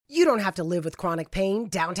You don't have to live with chronic pain.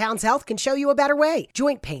 Downtown's Health can show you a better way.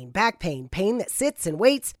 Joint pain, back pain, pain that sits and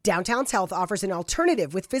waits. Downtown's Health offers an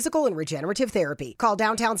alternative with physical and regenerative therapy. Call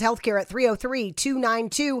Downtown's Healthcare at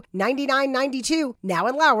 303-292-9992, now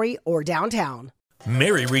in Lowry or downtown.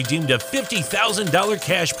 Mary redeemed a $50,000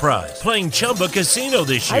 cash prize playing Chumba Casino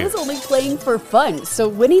this year. I was only playing for fun, so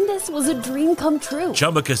winning this was a dream come true.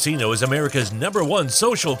 Chumba Casino is America's #1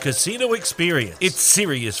 social casino experience. It's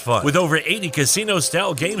serious fun. With over 80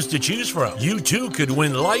 casino-style games to choose from, you too could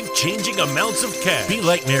win life-changing amounts of cash. Be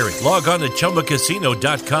like Mary. Log on to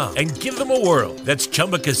ChumbaCasino.com and give them a whirl. That's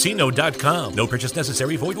ChumbaCasino.com. No purchase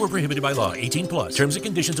necessary. Void or prohibited by law. 18 plus. Terms and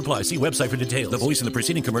conditions apply. See website for details. The voice in the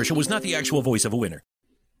preceding commercial was not the actual voice of a winner.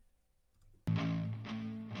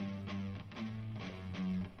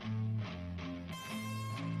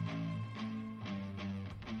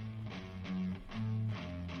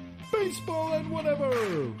 Baseball and Whatever,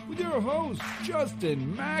 with your host,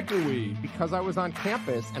 Justin McAwee. Because I was on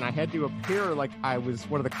campus and I had to appear like I was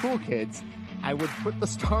one of the cool kids, I would put the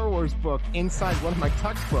Star Wars book inside one of my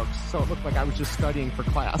textbooks so it looked like I was just studying for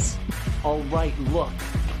class. All right, look,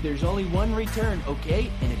 there's only one return,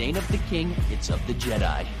 okay? And it ain't of the king, it's of the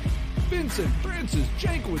Jedi. Vincent Francis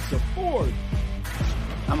Jankowitz IV.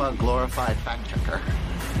 I'm a glorified fact checker.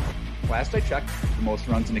 Last I checked, the most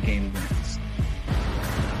runs in a game wins.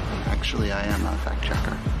 Actually, I am a fact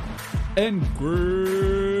checker. And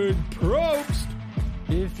Greg Probst.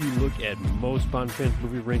 If you look at most Bond fans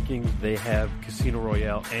movie rankings, they have Casino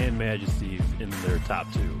Royale and Majesties in their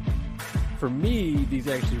top two. For me, these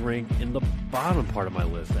actually rank in the bottom part of my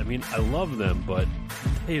list. I mean, I love them, but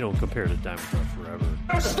they don't compare to Diamond Cross Forever.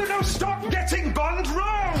 No, stop getting Bond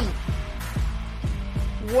wrong!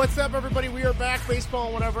 What's up, everybody? We are back, Baseball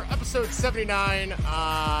and Whatever, episode 79.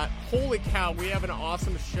 Holy cow, we have an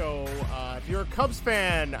awesome show. If you're a Cubs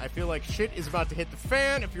fan, I feel like shit is about to hit the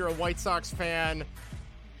fan. If you're a White Sox fan,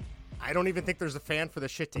 I don't even think there's a fan for the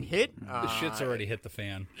shit to hit. The shit's already hit the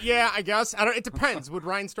fan. Yeah, I guess. It depends. Would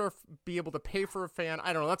Reinsdorf be able to pay for a fan?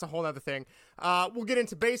 I don't know. That's a whole other thing. We'll get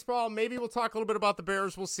into baseball. Maybe we'll talk a little bit about the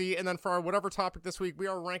Bears. We'll see. And then for our whatever topic this week, we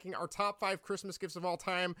are ranking our top 5 Christmas gifts of all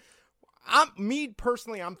time.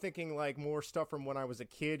 Personally, I'm thinking like more stuff from when I was a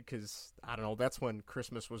kid because, I don't know, that's when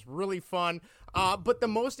Christmas was really fun. But the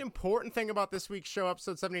most important thing about this week's show,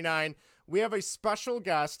 episode 79, we have a special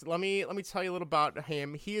guest. Let me tell you a little about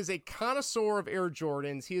him. He is a connoisseur of Air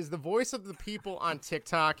Jordans. He is the voice of the people on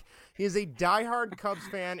TikTok. He is a diehard Cubs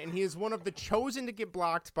fan, and he is one of the chosen to get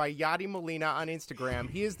blocked by Yadi Molina on Instagram.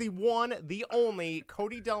 He is the one, the only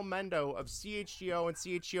Cody Delmendo of CHGO and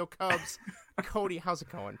CHGO Cubs. Cody, how's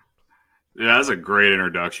it going? Yeah, that's a great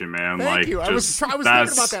introduction, man. Thank you. I was thinking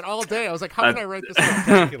about that all day. I was like, how can I write this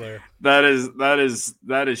spectacular? That is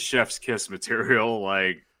chef's kiss material.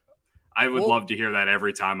 Like, I would love to hear that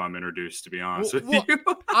every time I'm introduced, to be honest with you.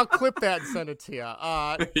 I'll clip that and send it to you.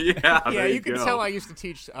 Yeah, you can tell I used to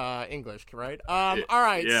teach English, right? All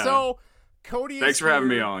right, yeah. So Cody Thanks for having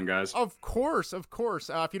me on, guys. Of course. If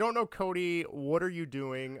you don't know Cody, what are you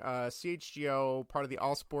doing? CHGO, part of the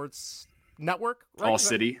All Sports Network, right? All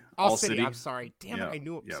City. I'm sorry. Damn it. I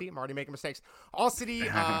knew it. Yep. See, I'm already making mistakes. All City,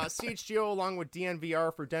 CHGO, along with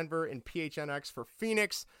DNVR for Denver and PHNX for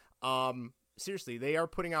Phoenix. Seriously, they are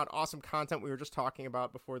putting out awesome content. We were just talking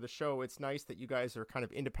about before the show. It's nice that you guys are kind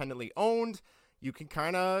of independently owned. You can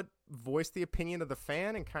kind of voice the opinion of the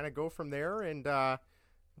fan and kind of go from there and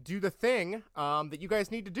do the thing that you guys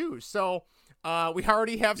need to do. So we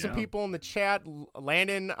already have some people in the chat.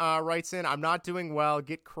 Landon writes in, I'm not doing well.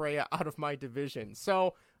 Get Correa out of my division.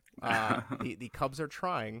 So the Cubs are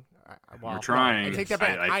trying. We're trying. I take that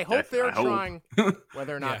back. I hope they're trying,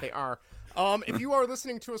 whether or not they are. If you are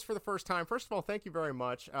listening to us for the first time, first of all, thank you very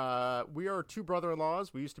much. We are 2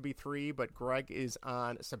 brother-in-laws. We used to be 3, but Greg is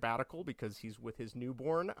on sabbatical because he's with his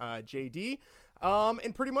newborn, JD.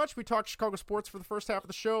 And pretty much we talk Chicago sports for the first half of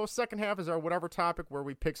the show. Second half is our whatever topic where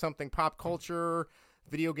we pick something pop culture,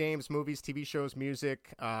 video games, movies, TV shows,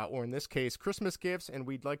 music, or in this case, Christmas gifts. And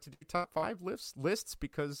we'd like to do top 5 lists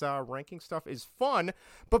because ranking stuff is fun.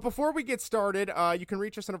 But before we get started, you can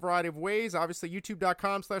reach us in a variety of ways. Obviously,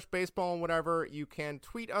 youtube.com/baseball and whatever. You can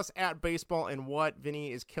tweet us at baseball and what.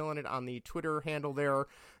 Vinny is killing it on the Twitter handle there.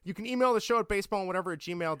 You can email the show at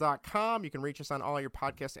baseballandwhatever@gmail.com. You can reach us on all your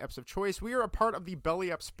podcast apps of choice. We are a part of the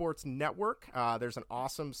Belly Up Sports Network. There's an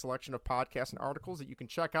awesome selection of podcasts and articles that you can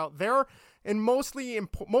check out there. And most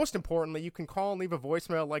importantly, you can call and leave a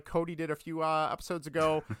voicemail like Cody did a few episodes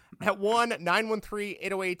ago at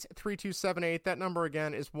 1-913-808-3278. That number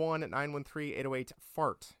again is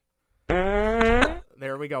 1-913-808-FART.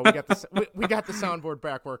 There we go. We got the we got the soundboard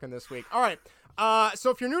back working this week. All right. So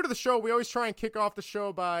if you're new to the show, we always try and kick off the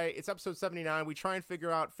show it's episode 79. We try and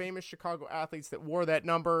figure out famous Chicago athletes that wore that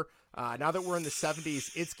number. Now that we're in the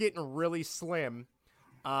 70s, it's getting really slim.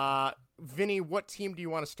 Vinny, what team do you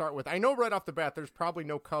want to start with? I know right off the bat there's probably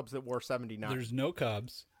no Cubs that wore 79. There's no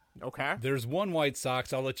Cubs. Okay. There's one White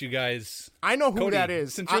Sox. I'll let you guys. I know who Cody, that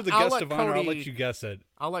is. Since you're the guest of honor, I'll let you guess it.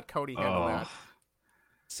 I'll let Cody handle that.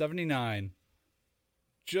 79.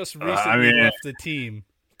 Just recently left the team.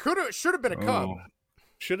 Should have been a Cub.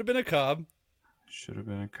 Should have been a Cub. Should have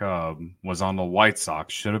been a Cub. Was on the White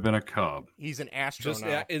Sox. Should have been a Cub. He's an Astro Just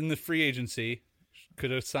now. In the free agency.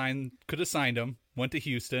 Could have signed him. Went to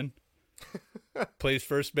Houston. Plays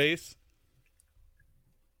first base.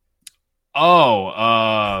 Jose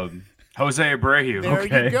Abreu. There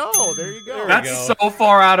you go. That's so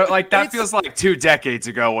far out of that feels like 2 decades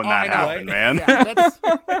ago when that happened, man. Yeah,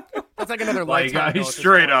 that's like another lifetime.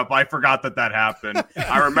 Straight up, I forgot that happened.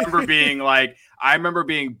 I remember being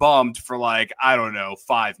bummed for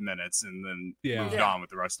 5 minutes and then moved on with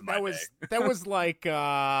the rest of my day. That was like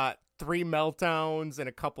 3 meltdowns and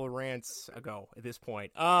a couple of rants ago at this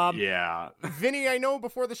point. Yeah. Vinny, I know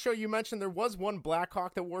before the show you mentioned there was one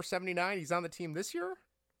Blackhawk that wore 79. He's on the team this year?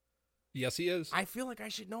 Yes, he is. I feel like I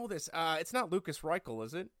should know this. It's not Lucas Reichel,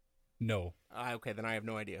 is it? No. Okay, then I have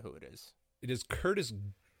no idea who it is. It is Curtis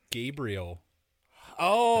Gabriel.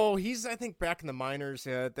 Oh, he's, I think, back in the minors.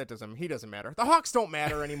 He doesn't matter. The Hawks don't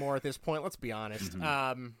matter anymore at this point, let's be honest.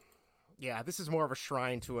 Mm-hmm. This is more of a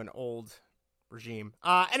shrine to an old regime.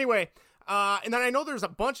 Anyway, and then I know there's a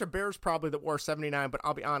bunch of Bears probably that wore 79, but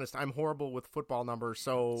I'll be honest, I'm horrible with football numbers,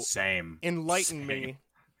 so Same. Enlighten me.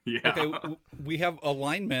 Yeah. Okay, we have a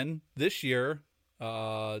lineman this year,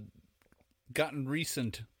 gotten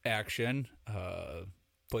recent action,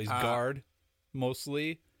 plays guard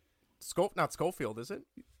mostly. Not Schofield, is it?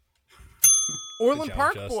 Orland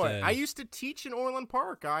Park Justin. boy. I used to teach in Orland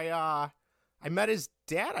Park. I met his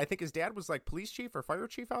dad. I think his dad was like police chief or fire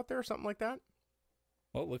chief out there or something like that.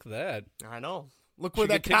 Oh, look at that. I know. Look where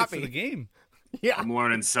that got me. For the game. Yeah. I'm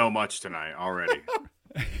learning so much tonight already.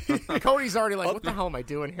 Cody's already like, what the hell am I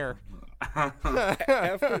doing here?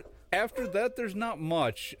 After that, there's not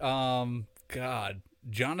much. God,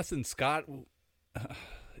 Jonathan Scott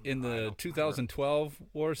in the 2012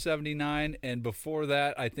 wore 79, and before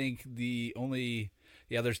that, I think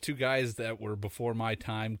there's 2 guys that were before my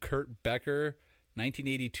time. Kurt Becker,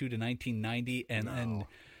 1982 to 1990, and then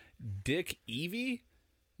Dick Evey,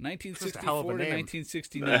 1964 to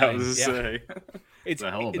 1969. I was to say. It's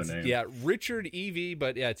a hell of a name. Yeah, Richard Evey,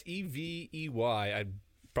 but it's Evey. I'm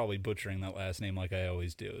probably butchering that last name like I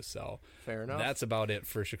always do. So fair enough. That's about it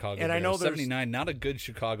for Chicago. And Bears. I know 79, not a good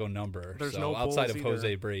Chicago number. There's so no outside Bulls of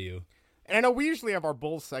Jose either. Abreu. And I know we usually have our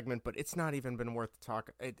Bulls segment, but it's not even been worth the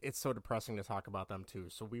talk. It's so depressing to talk about them too.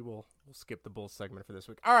 So we'll skip the Bulls segment for this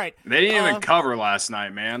week. All right. They didn't even cover last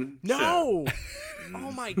night, man. No.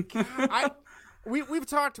 Oh my God. We've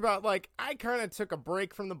talked about I kind of took a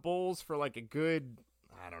break from the Bulls for a good,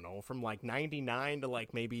 I don't know, from 99 to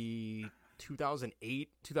maybe 2008,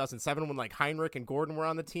 2007 when Heinrich and Gordon were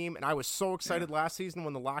on the team. And I was so excited last season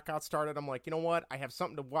when the lockout started. I'm like, you know what? I have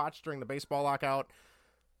something to watch during the baseball lockout.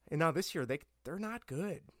 And now this year they're not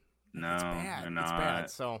good. No, it's bad. They're not. It's bad.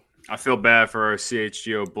 So I feel bad for our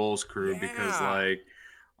CHGO Bulls crew because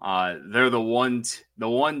they're the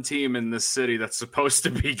one team in this city that's supposed to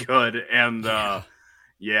be good, and they're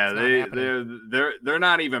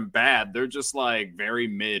not even bad. They're just very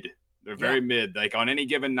mid. They're very mid. On any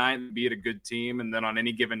given night, they beat a good team, and then on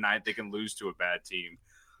any given night, they can lose to a bad team.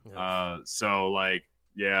 Yeah.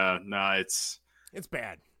 It's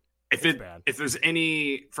bad. If there's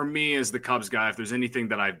any, for me as the Cubs guy, if there's anything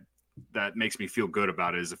that makes me feel good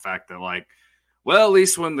about it is the fact that at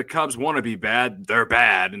least when the Cubs want to be bad, they're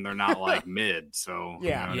bad and they're not mid. So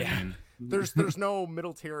yeah, you know what I mean? There's no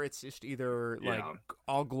middle tier. It's just either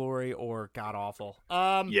all glory or god awful.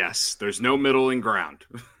 Yes, there's no middle and ground.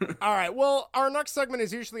 All right. Well, our next segment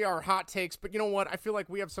is usually our hot takes, but you know what? I feel like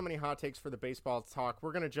we have so many hot takes for the baseball talk.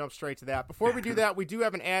 We're going to jump straight to that. Before we do that, we do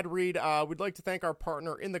have an ad read. We'd like to thank our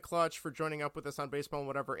partner In the Clutch for joining up with us on Baseball and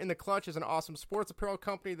Whatever. In the Clutch is an awesome sports apparel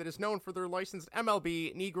company that is known for their licensed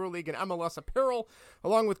MLB, Negro League, and MLS apparel,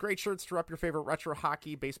 along with great shirts to rep your favorite retro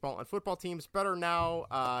hockey, baseball, and football teams. Better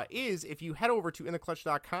now is if you head over to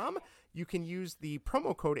intheclutch.com, you can use the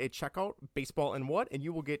promo code at checkout, baseball and what, and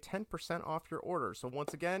you will get 10% off your order. So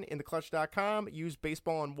once again, intheclutch.com, use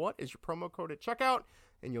baseball and what as your promo code at checkout,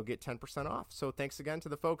 and you'll get 10% off. So thanks again to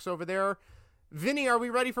the folks over there. Vinny, are we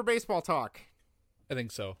ready for baseball talk? I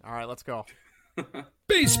think so. All right, let's go.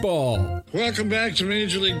 Baseball. Welcome back to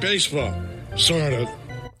Major League Baseball. Sort of.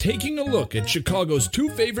 Taking a look at Chicago's 2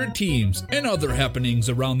 favorite teams and other happenings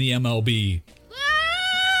around the MLB.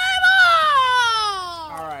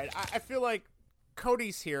 All right, I feel like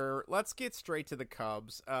Cody's here. Let's get straight to the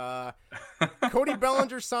Cubs. Cody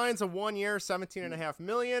Bellinger signs a 1-year, $17.5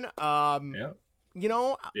 million. You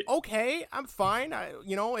know, okay, I'm fine.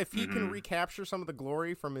 If he can recapture some of the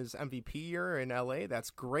glory from his MVP year in LA, that's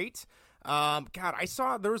great. God, I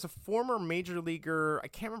saw there was a former major leaguer, I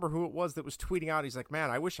can't remember who it was, that was tweeting out. He's like,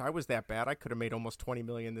 man, I wish I was that bad. I could have made almost $20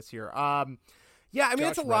 million this year.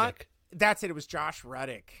 That's a lot. That's it. It was Josh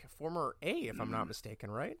Reddick, former A, if I'm not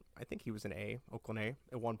mistaken, right? I think he was an A, Oakland A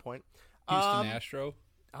at one point. Houston Astro.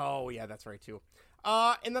 Oh, yeah, that's right, too.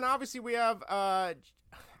 And then obviously we have, I'm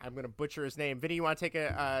going to butcher his name. Vinny, you want to take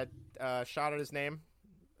a shot at his name?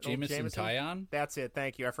 Jameson Taillon? That's it.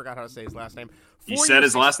 Thank you. I forgot how to say his last name. You said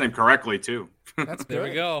his last name correctly, too. That's good. There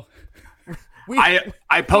we go.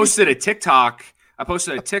 I posted a TikTok.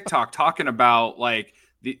 Talking about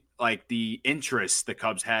the interest the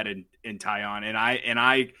Cubs had in Taillon, and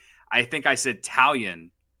I think I said Taillon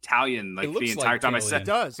like the entire time. I said it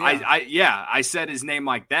does. Yeah. I said his name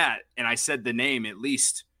like that, and I said the name at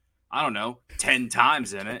least, I don't know, 10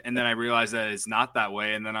 times in it, and then I realized that it's not that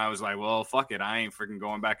way, and then I was like, well, fuck it, I ain't freaking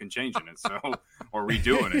going back and changing it, so or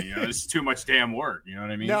redoing it. It's too much damn work. You know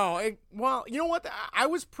what I mean? No, well, you know what? I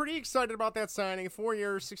was pretty excited about that signing. 4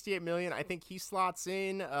 years, $68 million. I think he slots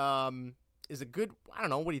in. Is a good. I don't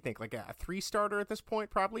know. What do you think? Like a 3-starter at this point,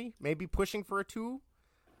 probably. Maybe pushing for a 2.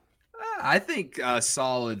 I think a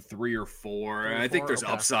solid 3 or 4. I think there's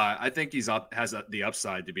upside. I think has the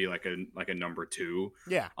upside to be like a number 2.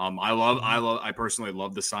 Yeah. I personally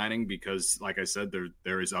love the signing because, like I said,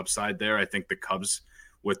 there is upside there. I think the Cubs,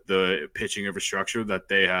 with the pitching infrastructure that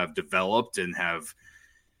they have developed and have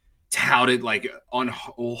touted,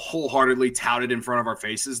 wholeheartedly touted in front of our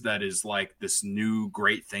faces, that is like this new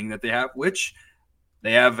great thing that they have, which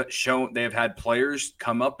they have shown. They have had players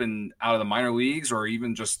come up and out of the minor leagues, or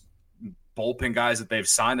even just bullpen guys that they've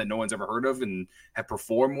signed that no one's ever heard of and have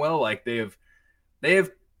performed well. Like they have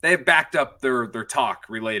backed up their talk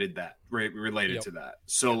related to that.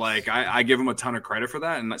 So I give them a ton of credit for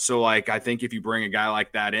that. And so I think if you bring a guy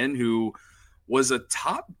like that in, who was a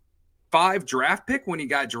top 5 draft pick when he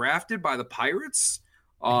got drafted by the Pirates,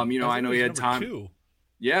 I know he had time. 2.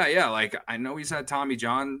 Yeah. I know he's had Tommy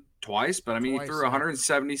John twice, but he threw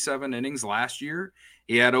 177 innings last year.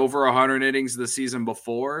 He had over 100 innings the season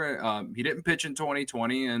before. He didn't pitch in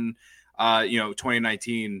 2020, and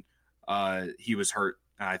 2019 he was hurt.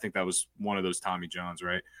 I think that was one of those Tommy Johns,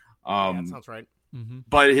 right? That sounds right. Mm-hmm.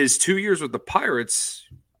 But his 2 years with the Pirates,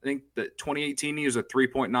 I think that 2018 he was a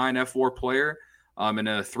 3.9 F4 player, and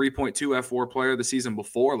a 3.2 F4 player the season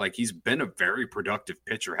before. Like, he's been a very productive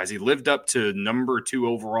pitcher. Has he lived up to number 2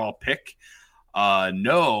 overall pick?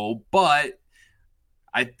 No, but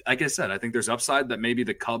like I said, I think there's upside that maybe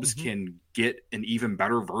the Cubs can get an even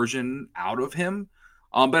better version out of him.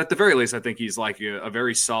 But at the very least, I think he's like a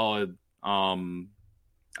very solid, number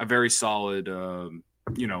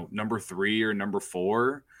 3 or number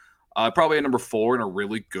 4, probably a number 4 in a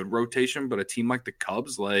really good rotation. But a team like the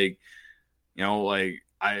Cubs,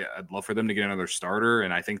 I'd love for them to get another starter,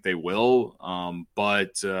 and I think they will.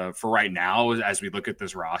 But for right now, as we look at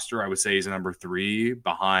this roster, I would say he's a number 3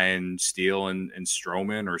 behind Steele and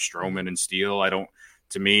Stroman, or Stroman and Steele. It'll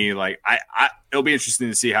be interesting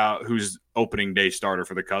to see who's opening day starter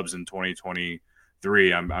for the Cubs in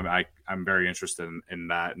 2023. I'm very interested in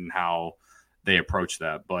that and how they approach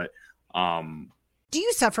that. But Do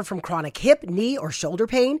you suffer from chronic hip, knee, or shoulder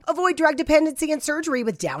pain? Avoid drug dependency and surgery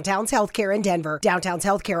with Downtown's Healthcare in Denver. Downtown's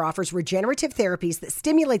Healthcare offers regenerative therapies that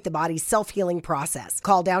stimulate the body's self-healing process.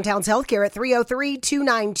 Call Downtown's Healthcare at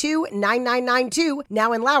 303-292-9992,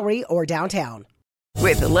 now in Lowry or downtown.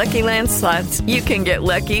 With the Lucky Land Slots, you can get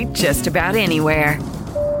lucky just about anywhere.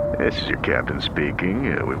 This is your captain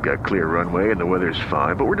speaking. We've got clear runway and the weather's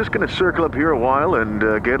fine, but we're just going to circle up here a while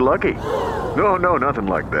and get lucky. No, nothing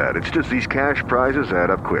like that. It's just these cash prizes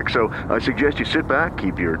add up quick. So I suggest you sit back,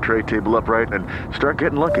 keep your tray table upright, and start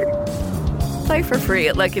getting lucky. Play for free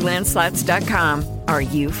at LuckyLandSlots.com. Are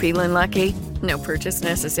you feeling lucky? No purchase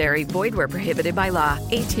necessary. Void where prohibited by law.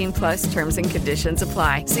 18+ terms and conditions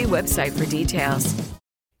apply. See website for details.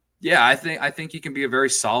 Yeah, I think he can be a very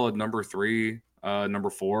solid number 3. Number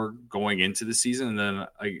 4 going into the season, and then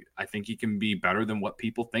I think he can be better than what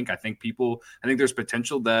people think. I think there's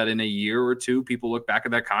potential that in a year or two, people look back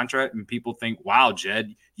at that contract and people think, "Wow,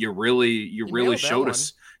 Jed, you really showed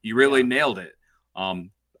us. You really nailed it."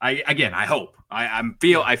 I hope.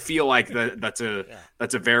 I feel like that's a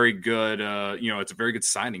very good it's a very good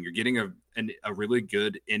signing. You're getting a really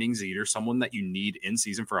good innings eater, someone that you need in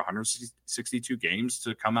season for 162 games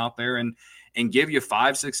to come out there and give you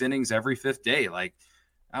 5-6 innings every fifth day. Like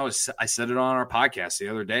I said it on our podcast the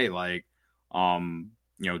other day, like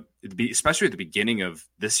especially at the beginning of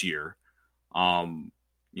this year,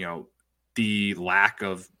 the lack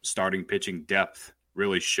of starting pitching depth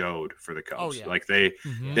really showed for the Cubs. Oh, yeah. Like they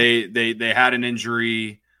had an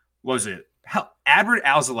injury. What was it? Adbert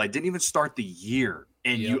Alzolay didn't even start the year,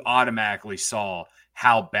 and you automatically saw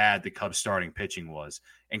how bad the Cubs starting pitching was.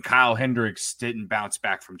 And Kyle Hendricks didn't bounce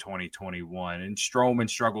back from 2021, and Stroman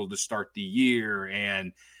struggled to start the year.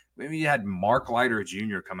 And maybe you had Mark Leiter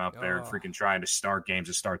Jr. come out there and freaking trying to start games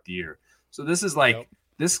to start the year. So this is like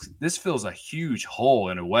this fills a huge hole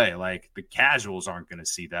in a way. Like the casuals aren't going to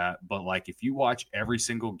see that, but like if you watch every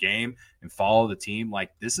single game and follow the team,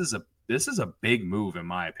 like this is a big move in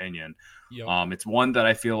my opinion. Yep. It's one that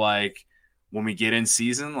I feel like when we get in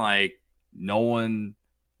season, like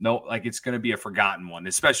it's going to be a forgotten one,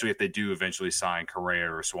 especially if they do eventually sign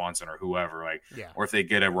Correa or Swanson or whoever, or if they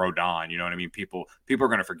get a Rodon, you know what I mean? People are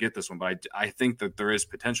going to forget this one, but I think that there is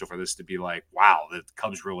potential for this to be like, wow, the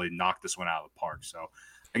Cubs really knocked this one out of the park. So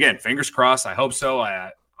again, fingers crossed. I hope so.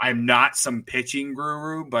 I'm not some pitching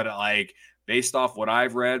guru, but like based off what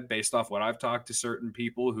I've read, based off what I've talked to certain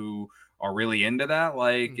people who are really into that,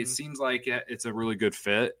 like it seems like it's a really good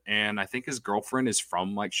fit. And I think his girlfriend is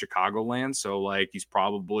from like Chicagoland, so like he's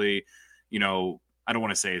probably, I don't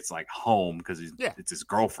want to say it's like home because it's his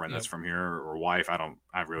girlfriend that's from here or wife.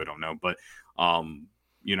 I really don't know, but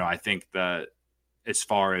I think that as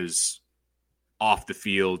far as off the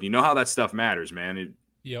field, how that stuff matters, man.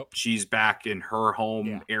 She's back in her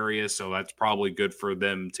home area, so that's probably good for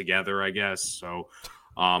them together, I guess. So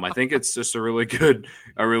I think it's just a really good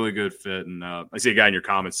fit. And I see a guy in your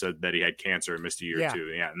comments said that he had cancer and missed a year or two.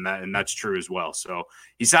 Yeah, and that's true as well. So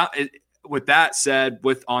with that said,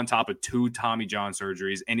 with on top of 2 Tommy John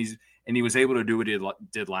surgeries, and he was able to do what he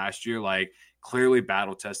did last year, like clearly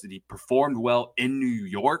battle tested. He performed well in New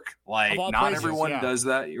York. Like not everyone does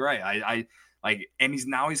that. You're right. I like, and he's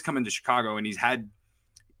coming to Chicago, and he's had.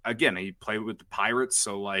 Again, he played with the Pirates,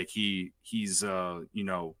 so like he's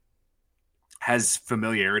has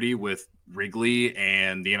familiarity with Wrigley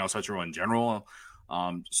and the NL Central in general.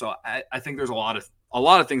 So I think there's a lot of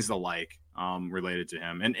things to like related to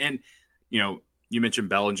him. And you mentioned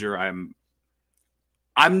Bellinger.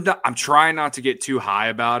 I'm trying not to get too high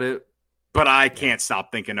about it, but I can't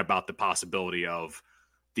stop thinking about the possibility of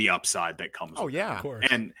the upside that comes. Oh yeah, of course.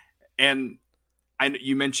 And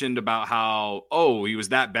you mentioned about how he was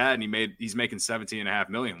that bad and he's making $17.5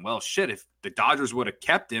 million. Well, shit, if the Dodgers would have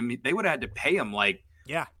kept him, they would have had to pay him like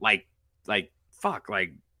 20 like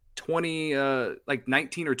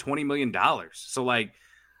 $19 or $20 million. So like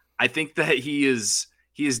I think that he is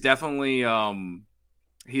definitely or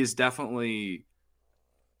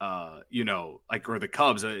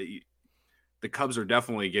the Cubs are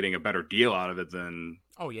definitely getting a better deal out of it than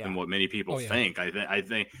what many people think. I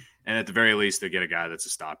think, and at the very least, they get a guy that's a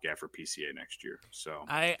stopgap for PCA next year. So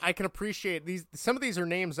I can appreciate these. Some of these are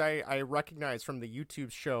names I recognize from the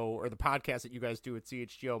YouTube show or the podcast that you guys do at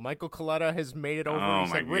CHGO. Michael Coletta has made it over. He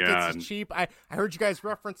said Ricketts is cheap. I heard you guys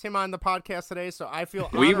reference him on the podcast today, so I feel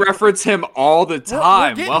we reference him all the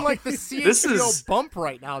time. We're getting like the CHGO bump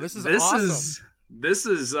right now. This is awesome. This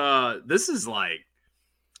is like.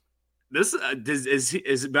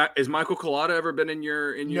 Is Michael Colada ever been in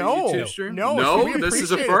your YouTube stream? No. This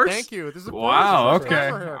is a first. Thank you. This is a first. Wow. Okay.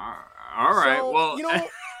 All right. So, well,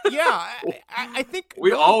 I think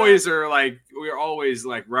we're always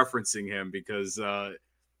referencing him because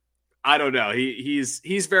I don't know.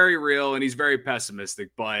 He's very real and he's very pessimistic,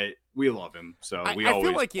 but we love him. So I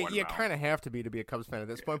feel like you kind of have to be a Cubs fan at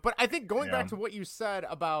this point. But I think going back to what you said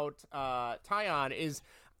about Taillon is.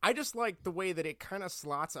 I just like the way that it kind of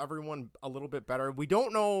slots everyone a little bit better. We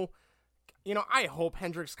don't know, I hope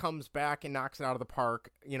Hendricks comes back and knocks it out of the park,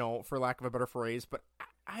 for lack of a better phrase, but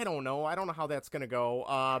I don't know. I don't know how that's going to go.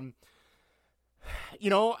 I'm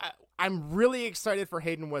really excited for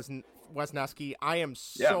Hayden Wesneski. I am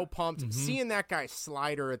so pumped. Mm-hmm. Seeing that guy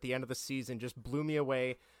slider at the end of the season just blew me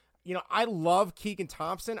away. I love Keegan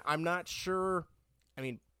Thompson. I'm not sure.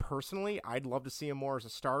 Personally, I'd love to see him more as a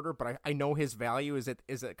starter, but I know his value is it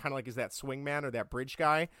kind of like is that swing man or that bridge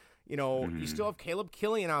guy. You still have Caleb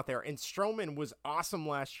Killian out there, and Stroman was awesome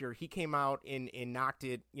last year. He came out and knocked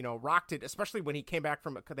it, rocked it, especially when he came back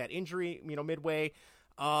from that injury, midway.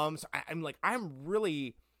 So I'm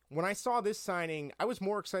really, when I saw this signing, I was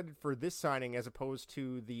more excited for this signing as opposed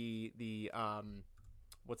to the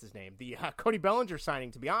what's his name? The Cody Bellinger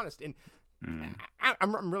signing, to be honest. And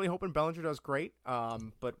I'm really hoping Bellinger does great.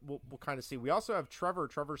 But we'll kind of see. We also have Trevor.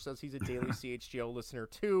 Trevor says he's a daily CHGO listener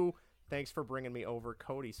too. Thanks for bringing me over,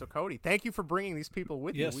 Cody. So, Cody, thank you for bringing these people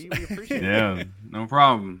with you. We appreciate it. Yeah, no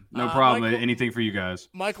problem. No problem. Michael, anything for you guys.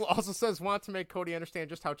 Michael also says, want to make Cody understand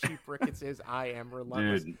just how cheap Ricketts is. I am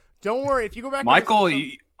relentless. Dude. Don't worry. If you go back, Michael,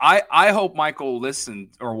 I hope Michael listened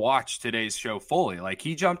or watched today's show fully. Like,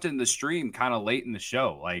 he jumped in the stream kind of late in the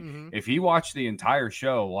show. Like, if he watched the entire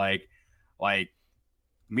show, like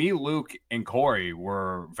me, Luke, and Corey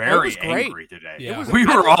were very angry today. Yeah. We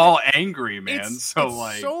were all angry, man.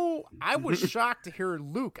 I was shocked to hear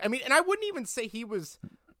Luke. I mean, and I wouldn't even say he was.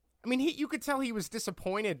 I mean, you could tell he was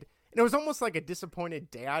disappointed, and it was almost like a disappointed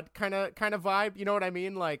dad kind of vibe. You know what I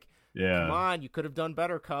mean? Like, come on, you could have done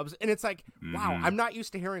better, Cubs. And it's like, wow, I'm not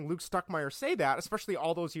used to hearing Luke Stuckmeyer say that, especially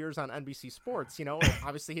all those years on NBC Sports. You know,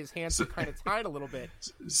 obviously his hands are kind of tied a little bit.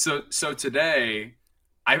 So today,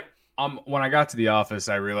 when I got to the office,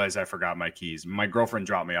 I realized I forgot my keys. My girlfriend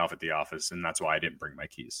dropped me off at the office, and that's why I didn't bring my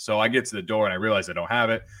keys. So I get to the door, and I realize I don't have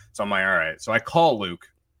it. So I'm like, all right. So I call Luke,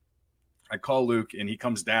 and he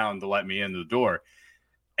comes down to let me into the door.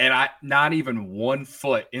 And not even 1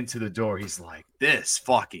 foot into the door, he's like, this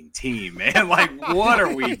fucking team, man. Like, what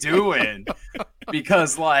are we doing?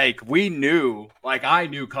 Because, like, I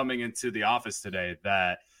knew coming into the office today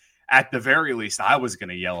that at the very least, I was going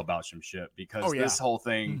to yell about some shit because this whole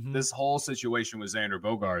thing, this whole situation with Xander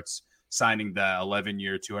Bogaerts signing the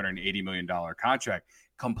 11-year, $280 million contract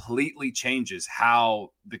completely changes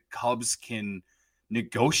how the Cubs can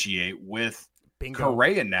negotiate with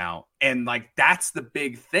Correa now. And, like, that's the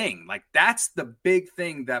big thing. Like, that's the big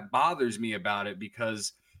thing that bothers me about it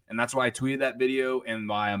and that's why I tweeted that video and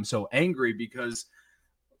why I'm so angry, because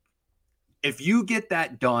if you get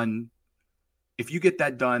that done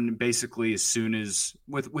basically as soon as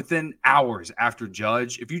within hours after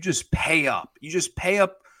Judge, if you just pay up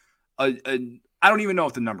I don't even know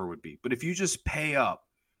what the number would be, but if you just pay up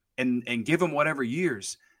and give him whatever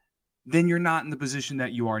years, then you're not in the position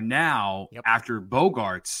that you are now after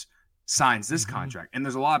Bogaerts signs this contract. And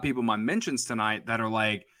there's a lot of people in my mentions tonight that are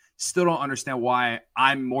like, still don't understand why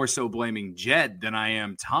I'm more so blaming Jed than I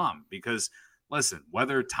am Tom, because listen,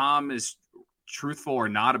 whether Tom is truthful or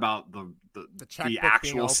not about the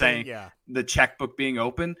actual saying, the checkbook being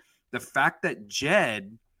open, the fact that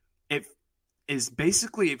Jed, it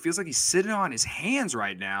feels like he's sitting on his hands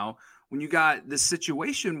right now when you got this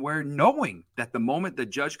situation where knowing that the moment the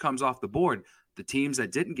Judge comes off the board, the teams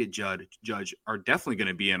that didn't get Judge are definitely going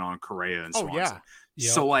to be in on Correa and Swanson.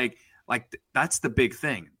 So like that's the big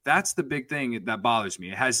thing. That's the big thing that bothers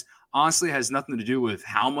me. It honestly has nothing to do with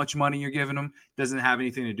how much money you're giving them. Doesn't have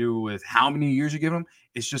anything to do with how many years you're giving them.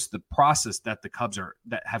 It's just the process that the Cubs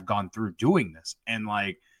that have gone through doing this. And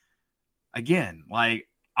like, again, like,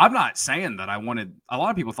 I'm not saying that a lot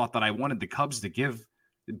of people thought that I wanted the Cubs to give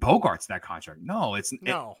Bogaerts that contract. No,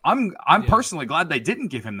 I'm personally glad they didn't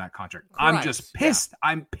give him that contract. Correct. I'm just pissed. Yeah.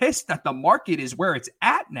 I'm pissed that the market is where it's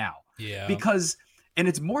at now. Yeah. And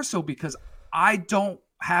it's more so because I don't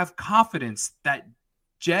have confidence that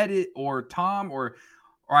Jed or Tom or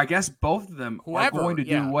I guess both of them are going to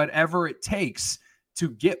do whatever it takes to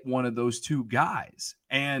get one of those two guys.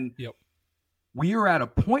 And we are at a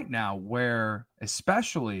point now where,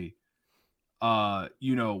 especially, with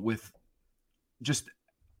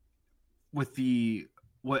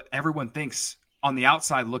what everyone thinks on the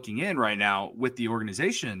outside looking in right now with the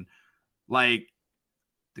organization, like,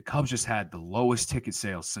 the Cubs just had the lowest ticket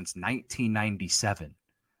sales since 1997.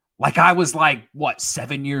 Like, I was like, what,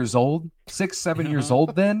 7 years old, 7 years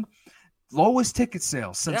old then? Lowest ticket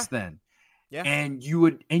sales since then. Yeah. And you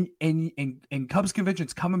would, and Cubs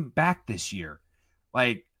convention's coming back this year.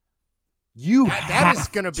 Like, you have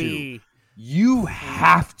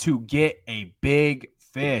to get a big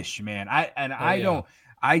fish, man.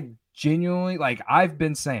 I genuinely, like, I've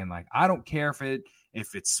been saying, like, I don't care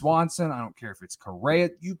if it's Swanson, I don't care if it's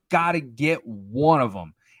Correa, you got to get one of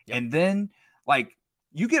them. Yep. And then, like,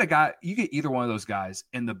 you get either one of those guys,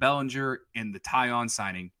 and the Bellinger and the Taillon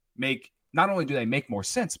signing not only do they make more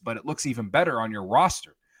sense, but it looks even better on your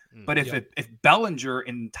roster. But if Bellinger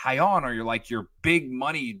and Taillon are your big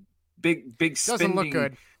money, big spending, doesn't look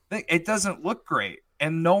good. It doesn't look great.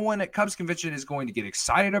 And no one at Cubs convention is going to get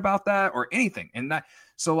excited about that or anything. And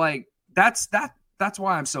that's why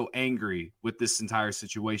I'm so angry with this entire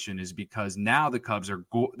situation, is because now the Cubs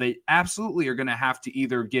they absolutely are going to have to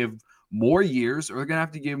either give more years or they're going to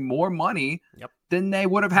have to give more money than they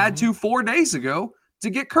would have had to 4 days ago to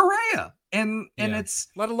get Correa. And it's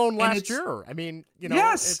let alone last year. I mean,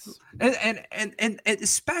 yes, and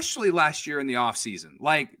especially last year in the offseason,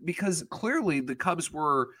 like, because clearly the Cubs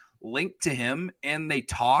were linked to him and they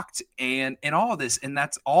talked and all of this, and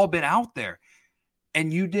that's all been out there.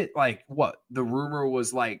 And you did, like, what the rumor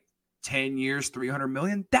was, like 10 years, $300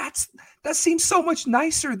 million. That seems so much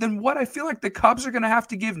nicer than what I feel like the Cubs are going to have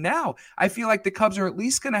to give now. I feel like the Cubs are at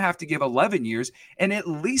least going to have to give 11 years and at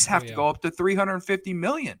least have to go up to $350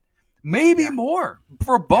 million. Maybe more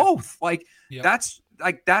for both. Like, that's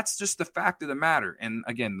just the fact of the matter. And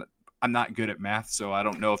again, I'm not good at math, so I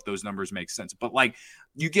don't know if those numbers make sense. But, like,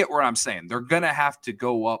 you get what I'm saying. They're going to have to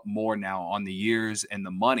go up more now on the years and the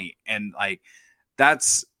money. And, like,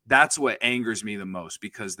 that's what angers me the most,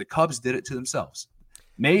 because the Cubs did it to themselves.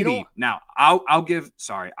 Maybe now I'll give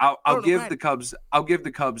the Cubs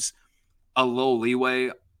a little leeway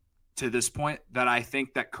to this point, that I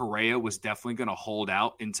think that Correa was definitely going to hold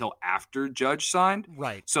out until after Judge signed.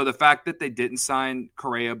 Right. So the fact that they didn't sign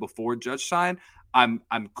Correa before Judge signed, I'm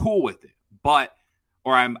cool with it, I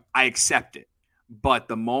accept it. But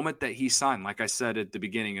the moment that he signed, like I said at the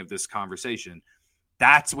beginning of this conversation,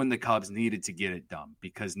 that's when the Cubs needed to get it done,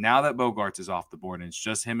 because now that Bogaerts is off the board and it's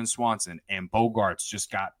just him and Swanson, and Bogaerts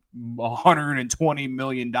just got $120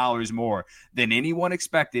 million more than anyone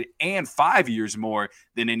expected and 5 years more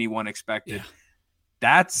than anyone expected. Yeah.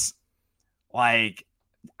 That's, like,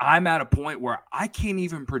 I'm at a point where I can't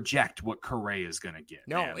even project what Correa is going to get.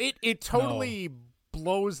 No, man. It totally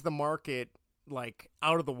blows the market, like,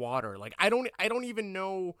 out of the water. Like, I don't even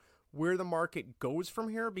know where the market goes from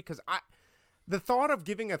here, because the thought of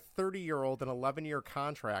giving a 30-year-old an 11-year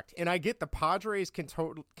contract, and I get the Padres can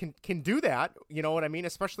do that, you know what I mean?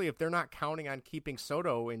 Especially if they're not counting on keeping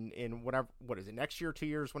Soto in what is it, next year, 2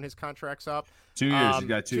 years when his contract's up? 2 years, you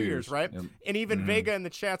got 2 years, right? Yep. And even Vega in the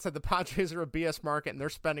chat said the Padres are a BS market and they're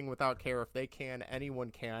spending without care. If they can,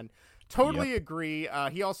 anyone can. Totally agree.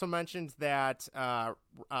 He also mentioned that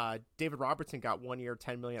David Robertson got 1 year,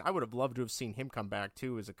 $10 million. I would have loved to have seen him come back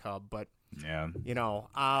too as a Cub, but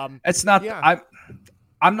it's not.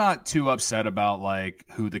 I'm not too upset about, like,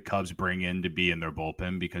 who the Cubs bring in to be in their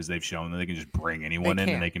bullpen, because they've shown that they can just bring anyone in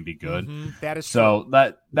and they can be good. Mm-hmm. That is so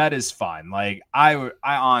true. that is fine. Like, I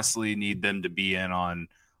honestly need them to be in on,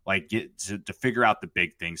 like, get to figure out the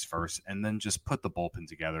big things first, and then just put the bullpen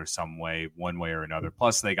together some way, one way or another.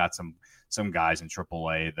 Plus, they got some guys in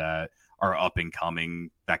AAA that are up and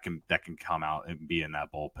coming that can come out and be in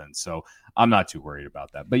that bullpen. So I'm not too worried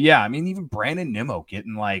about that. But yeah, I mean, even Brandon Nimmo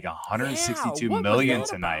getting like $162 million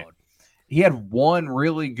tonight. He had one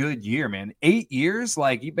really good year, man. 8 years,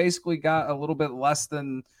 like, he basically got a little bit less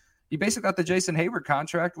than he basically got the Jason Hayward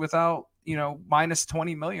contract without, minus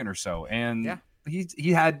 $20 million or so. And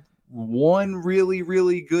he had one really,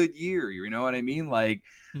 really good year. You know what I mean? Like,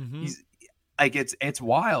 he's like, it's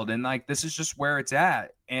wild. And, like, this is just where it's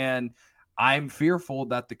at. And I'm fearful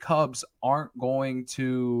that the Cubs aren't going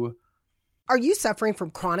to. Are you suffering from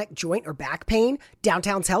chronic joint or back pain?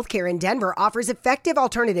 Downtown's Healthcare in Denver offers effective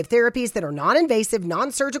alternative therapies that are non-invasive,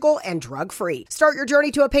 non-surgical, and drug-free. Start your journey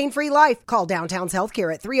to a pain-free life. Call Downtown's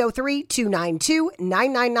Healthcare at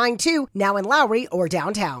 303-292-9992, now in Lowry or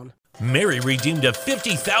downtown. Mary redeemed a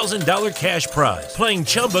 $50,000 cash prize playing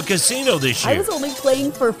Chumba Casino this year. I was only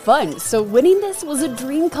playing for fun, so winning this was a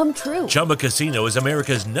dream come true. Chumba Casino is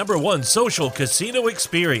America's #1 social casino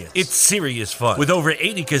experience. It's serious fun. With over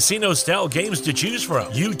 80 casino-style games to choose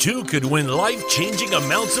from, you too could win life-changing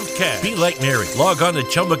amounts of cash. Be like Mary. Log on to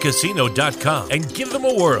ChumbaCasino.com and give them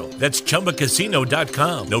a whirl. That's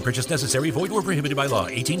ChumbaCasino.com. No purchase necessary. Void where prohibited by law.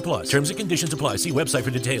 18+. Terms and conditions apply. See website for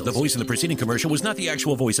details. The voice in the preceding commercial was not the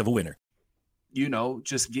actual voice of a winner.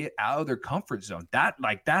 Just get out of their comfort zone.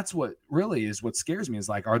 That's what really is what scares me, is,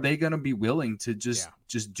 like, are they going to be willing to just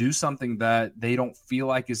do something that they don't feel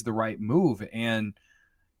like is the right move? And,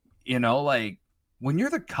 like, when you're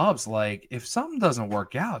the Cubs, like, if something doesn't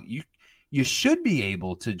work out, you should be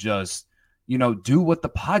able to just, do what the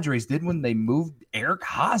Padres did when they moved Eric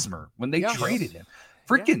Hosmer, when they traded him.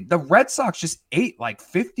 Freaking the Red Sox just ate like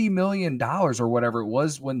 $50 million or whatever it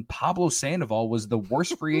was when Pablo Sandoval was the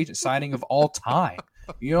worst free agent signing of all time.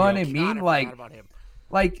 You know what I mean? Like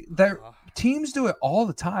their teams do it all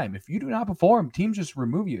the time. If you do not perform, teams just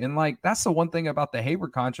remove you. And, like, that's the one thing about the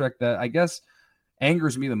Hayward contract that I guess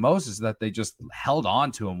angers me the most, is that they just held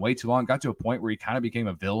on to him way too long. Got to a point where he kind of became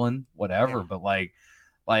a villain, whatever. Yeah. But like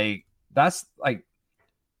that's like,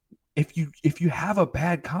 if you have a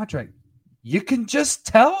bad contract, you can just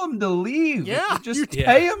tell him to leave. Yeah, you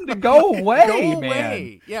pay him to go away,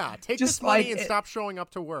 man. Yeah, take just this money and stop showing up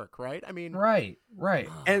to work. Right? I mean, right.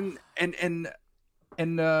 And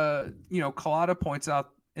Collada points out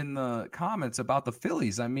in the comments about the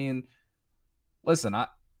Phillies. I mean, listen, I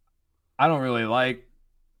don't really like.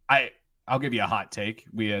 I'll give you a hot take.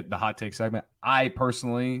 We had the hot take segment. I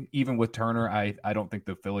personally, even with Turner, I don't think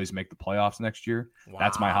the Phillies make the playoffs next year. Wow.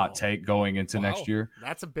 That's my hot take going into next year.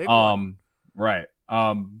 That's a big one. Right.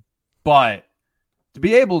 But to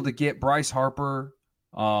be able to get Bryce Harper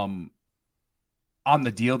on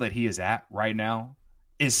the deal that he is at right now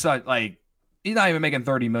is such like he's not even making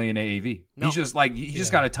 $30 million AAV. No. He's just like he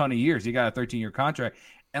just got a ton of years. He got a 13-year contract,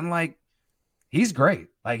 and like he's great.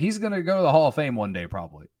 Like he's gonna go to the Hall of Fame one day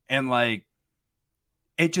probably. And like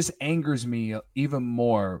it just angers me even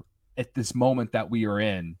more at this moment that we are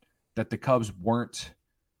in that the Cubs weren't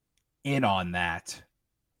in on that,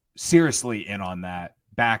 seriously in on that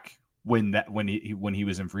back when he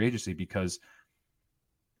was in free agency, because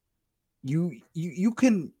you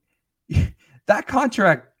can that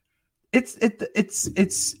contract it's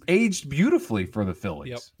aged beautifully for the Phillies.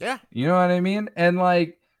 Yep. Yeah. You know what I mean? And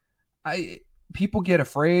like people get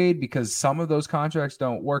afraid because some of those contracts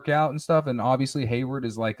don't work out and stuff. And obviously Hayward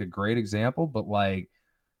is like a great example, but like,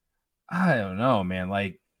 I don't know, man.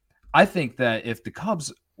 Like, I think that if the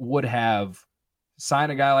Cubs would have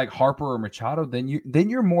signed a guy like Harper or Machado, then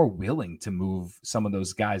you're more willing to move some of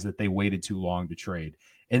those guys that they waited too long to trade.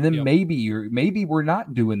 And then maybe we're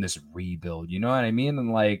not doing this rebuild. You know what I mean?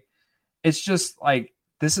 And like, it's just like,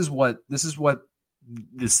 this is what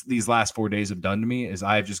these last 4 days have done to me is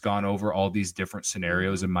I've just gone over all these different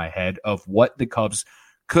scenarios in my head of what the Cubs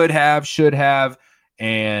could have, should have,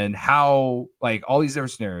 and how, like, all these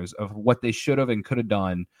different scenarios of what they should have and could have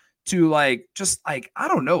done to like, just like, I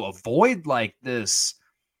don't know, avoid like this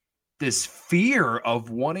fear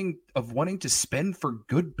of wanting to spend for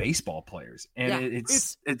good baseball players. And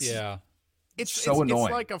it's so annoying.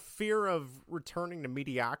 It's like a fear of returning to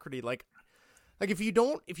mediocrity. Like if you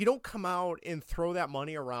don't come out and throw that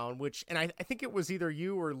money around, which, and I think it was either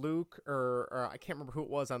you or Luke or I can't remember who it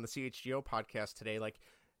was on the CHGO podcast today. Like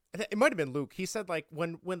it might've been Luke. He said like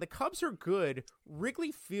when the Cubs are good,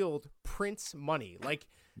 Wrigley Field prints money. Like,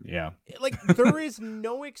 yeah, like there is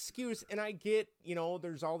no excuse. And I get,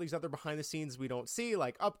 there's all these other behind the scenes we don't see,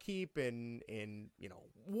 like upkeep and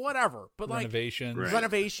whatever, but like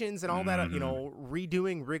renovations and all that,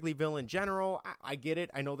 redoing Wrigleyville in general. I get it.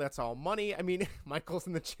 I know that's all money. I mean, Michael's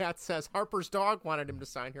in the chat says Harper's dog wanted him to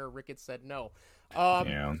sign here. Ricketts said no.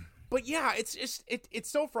 But yeah, it's just it's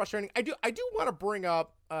so frustrating. I do want to bring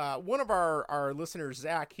up one of our listeners,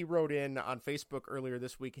 Zach. He wrote in on Facebook earlier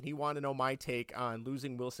this week, and he wanted to know my take on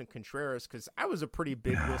losing Wilson Contreras, because I was a pretty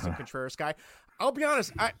big Wilson Contreras guy. I'll be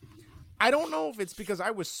honest, I don't know if it's because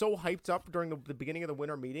I was so hyped up during the beginning of the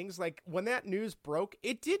winter meetings. Like when that news broke,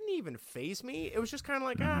 it didn't even faze me. It was just kind of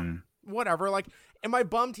like whatever. Like, am I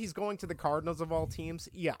bummed he's going to the Cardinals of all teams?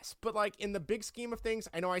 Yes. But like in the big scheme of things,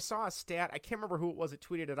 I know I saw a stat. I can't remember who it was that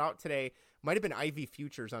tweeted it out today. Might have been Ivy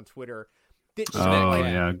Futures on Twitter. Greg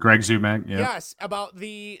Zumack. Yeah. Yes, about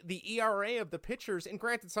the ERA of the pitchers. And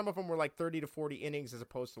granted, some of them were like 30 to 40 innings as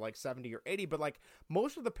opposed to like 70 or 80. But like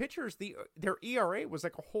most of the pitchers, their ERA was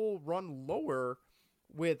like a whole run lower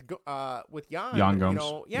with Jan Gomes.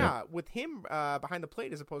 With him behind the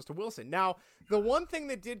plate as opposed to Wilson. Now, the one thing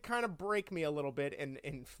that did kind of break me a little bit, and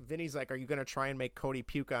Vinny's like, "Are you going to try and make Cody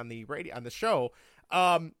puke on the radio on the show?"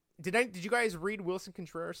 Did you guys read Wilson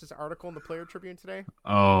Contreras' article in the Player Tribune today?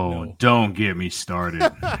 Oh, no. Don't get me started.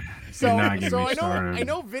 I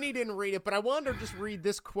know Vinny didn't read it, but I wanted to just read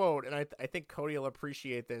this quote, and I think Cody will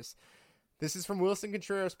appreciate this. This is from Wilson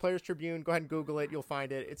Contreras, Players Tribune. Go ahead and Google it. You'll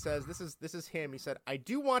find it. It says, this is him. He said, "I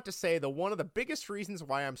do want to say that one of the biggest reasons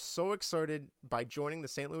why I'm so excited by joining the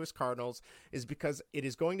St. Louis Cardinals is because it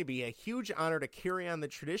is going to be a huge honor to carry on the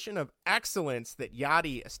tradition of excellence that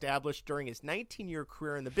Yadi established during his 19-year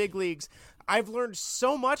career in the big leagues. I've learned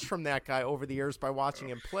so much from that guy over the years by watching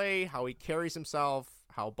him play, how he carries himself,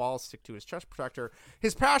 how balls stick to his chest protector.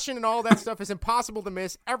 His passion and all that stuff is impossible to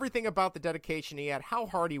miss. Everything about the dedication he had, how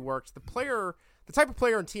hard he worked, the type of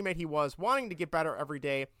player and teammate he was, wanting to get better every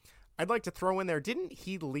day. I'd like to throw in there, didn't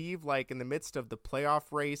he leave like in the midst of the playoff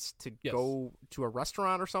race to go to a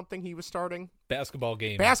restaurant or something he was starting? Basketball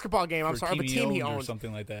game. I'm sorry, the team he owned. Or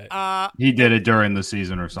something like that. He did it during the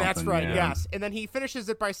season or something. That's right, yes. And then he finishes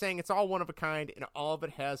it by saying, "It's all one of a kind, and all of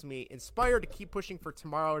it has me inspired to keep pushing for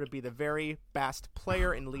tomorrow to be the very best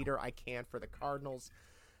player and leader I can for the Cardinals."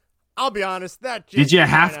 I'll be honest, that just did you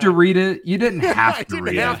have to read it? You didn't have to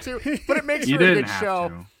read it. I didn't have to, but it makes for a good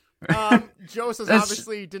show. Joe says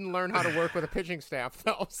obviously didn't learn how to work with a pitching staff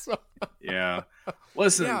though. So. Yeah.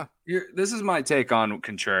 Listen, this is my take on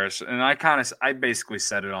Contreras, and I basically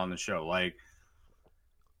said it on the show. Like,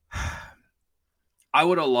 I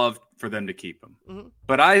would have loved for them to keep him. Mm-hmm.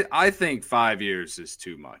 But I think 5 years is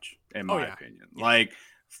too much, in my opinion. Yeah. Like,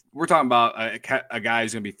 we're talking about a guy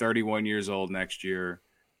who's going to be 31 years old next year,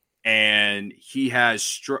 and he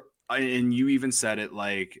has and you even said it,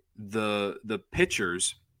 like the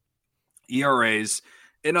pitchers, ERAs,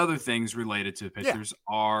 and other things related to pitchers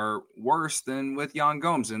are worse than with Yan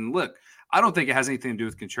Gomes. And look, I don't think it has anything to do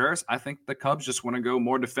with Contreras. I think the Cubs just want to go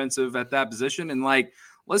more defensive at that position. And like,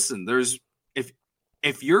 listen,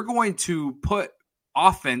 if you're going to put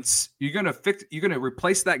offense, you're going to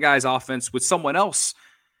replace that guy's offense with someone else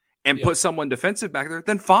and put someone defensive back there,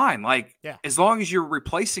 then fine. Like, as long as you're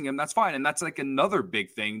replacing him, that's fine. And that's like another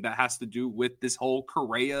big thing that has to do with this whole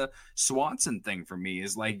Correa Swanson thing for me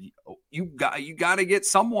is like, you got to get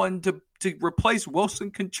someone to replace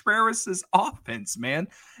Wilson Contreras' offense, man.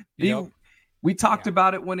 We talked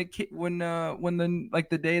about it when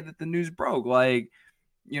the day that the news broke, like,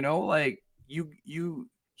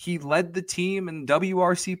 he led the team in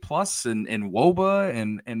WRC plus and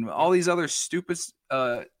WOBA and all these other stupid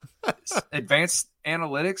advanced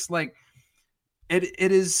analytics. Like,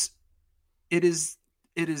 it is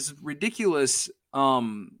ridiculous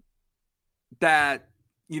that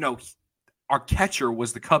our catcher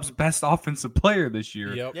was the Cubs' best offensive player this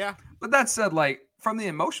year. Yep. Yeah. But that said, like, from the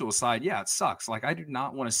emotional side, it sucks. Like, I do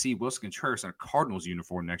not want to see Wilson Contreras in a Cardinals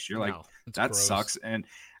uniform next year. Like, that gross. Sucks. And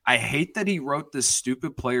I hate that he wrote this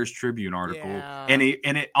stupid Players Tribune article, and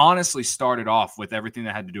it honestly started off with everything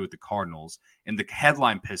that had to do with the Cardinals, and the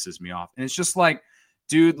headline pisses me off. And it's just like,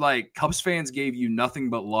 dude, like, Cubs fans gave you nothing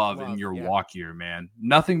but love in your walk year, man.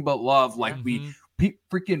 Nothing but love. Like,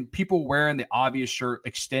 freaking people wearing the obvious shirt,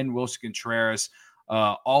 extend Wilson Contreras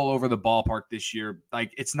all over the ballpark this year.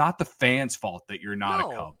 Like, it's not the fans' fault that you're not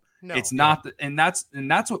a Cub. No, it's not, and that's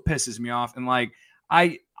what pisses me off. And like,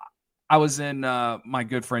 I was in my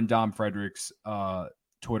good friend Dom Frederick's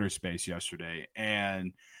Twitter space yesterday,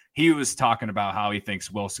 and he was talking about how he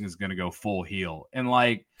thinks Wilson is going to go full heel. And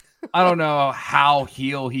like, I don't know how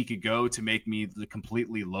heel he could go to make me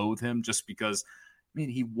completely loathe him, just because, I mean,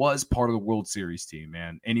 he was part of the World Series team,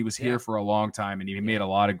 man, and he was here for a long time, and he made a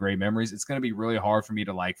lot of great memories. It's going to be really hard for me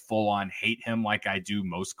to like full on hate him like I do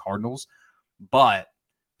most Cardinals, but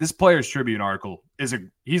this Players Tribune article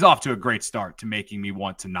he's off to a great start to making me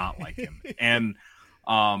want to not like him. And,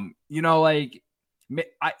 like,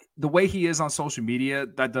 the way he is on social media,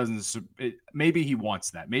 that maybe he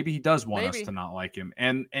wants that. Maybe he does want us to not like him.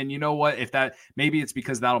 And you know what, maybe it's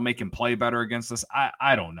because that'll make him play better against us.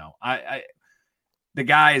 I don't know. The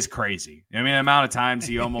guy is crazy. I mean, the amount of times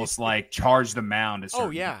he almost like charged the mound at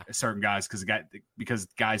certain guys because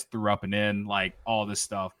guys threw up and in, like, all this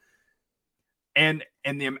stuff. And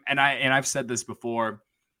I've said this before,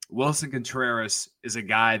 Wilson Contreras is a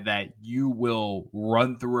guy that you will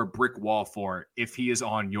run through a brick wall for if he is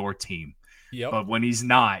on your team. Yep. But when he's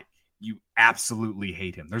not, you absolutely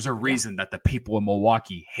hate him. There's a reason that the people in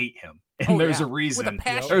Milwaukee hate him. And there's a reason.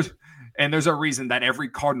 There's a reason that every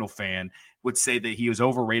Cardinal fan would say that he was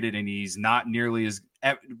overrated and he's not nearly as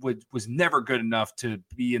was never good enough to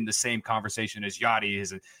be in the same conversation as Yachty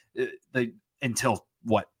is until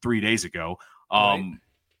 3 days ago.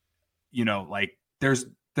 Like,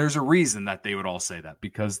 there's a reason that they would all say that,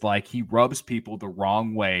 because like, he rubs people the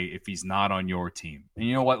wrong way if he's not on your team. And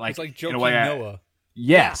you know what? Like, it's like joking Noah.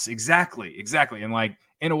 Yes, exactly. And like,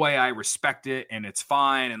 in a way, I respect it and it's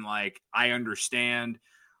fine. And like, I understand.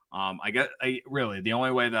 The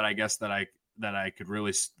only way that I guess that I could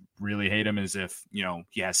really hate him is if,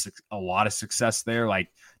 he has a lot of success there. Like,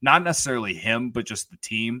 not necessarily him, but just the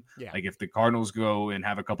team. Yeah. Like, if the Cardinals go and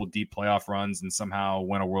have a couple deep playoff runs and somehow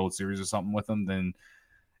win a World Series or something with them, then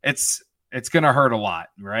it's going to hurt a lot.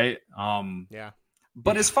 Right.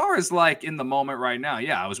 But as far as like in the moment right now,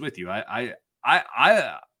 I was with you. I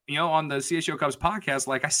on the CHGO Cubs podcast,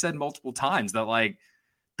 like I said multiple times that like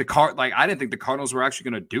I didn't think the Cardinals were actually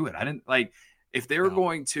going to do it. I didn't like, if they were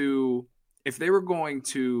going to,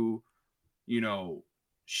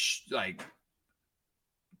 like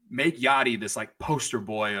make Yachty this like poster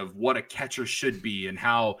boy of what a catcher should be and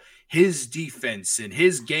how his defense and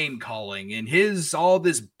his game calling and his all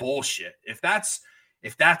this bullshit. If that's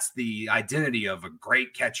the identity of a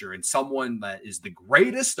great catcher and someone that is the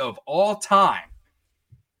greatest of all time,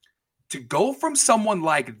 to go from someone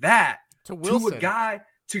like that to a guy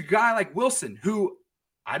like Wilson, who,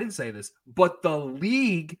 I didn't say this, but the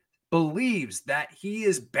league believes that he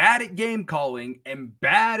is bad at game calling and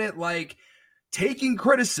bad at like taking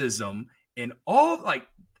criticism and all, like,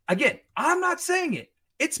 again, I'm not saying it.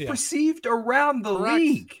 It's perceived around the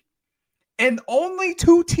league. And only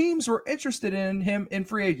two teams were interested in him in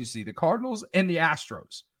free agency, the Cardinals and the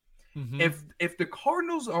Astros. Mm-hmm. If the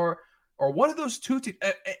Cardinals are or one of those two teams,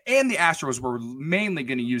 and the Astros were mainly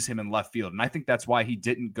going to use him in left field. And I think that's why he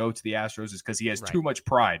didn't go to the Astros, is because he has too much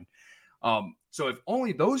pride. So if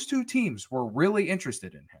only those two teams were really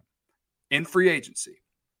interested in him in free agency,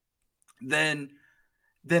 then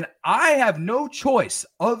I have no choice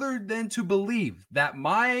other than to believe that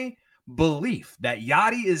my belief that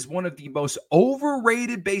Yachty is one of the most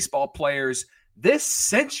overrated baseball players this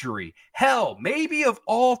century, hell, maybe of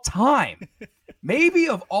all time,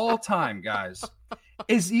 guys,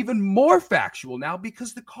 is even more factual now,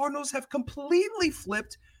 because the Cardinals have completely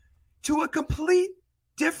flipped to a complete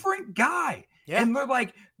different guy. Yeah. And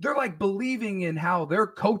they're like believing in how their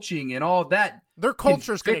coaching and all that. Their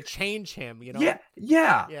culture is going to change him, you know?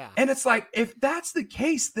 Yeah. And it's like, if that's the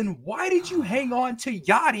case, then why did you hang on to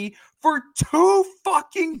Yachty for 2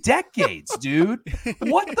 fucking decades, dude?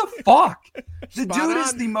 What the fuck? The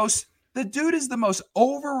dude is the most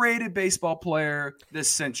overrated baseball player this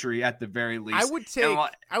century at the very least.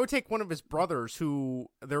 I would take one of his brothers, who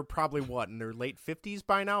they're probably in their late 50s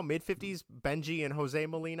by now, mid 50s, Benji and Jose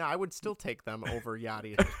Molina. I would still take them over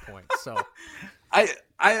Yachty at this point. So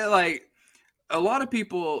I like, a lot of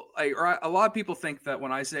people think that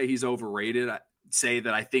when I say he's overrated, I say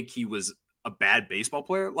that I think he was a bad baseball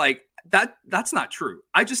player. Like that's not true.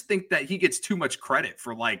 I just think that he gets too much credit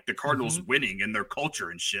for like the Cardinals winning and their culture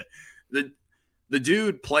and shit. The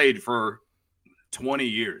dude played for 20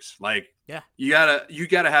 years. Like, you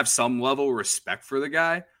gotta have some level of respect for the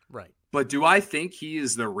guy. Right. But do I think he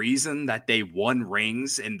is the reason that they won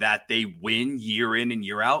rings and that they win year in and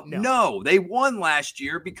year out? No, they won last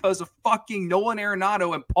year because of fucking Nolan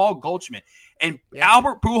Arenado and Paul Goldschmidt and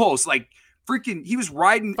Albert Pujols. Like, freaking, he was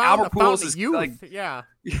riding Albert Pujols' youth.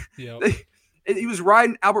 He was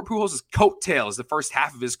riding Albert Pujols' coattails the first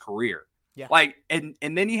half of his career. Yeah. Like, and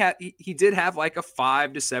then he did have like a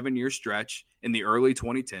 5 to 7 year stretch in the early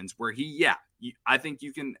 2010s where I think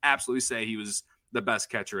you can absolutely say he was the best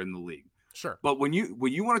catcher in the league. Sure. But when you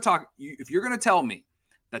want to talk, if you're going to tell me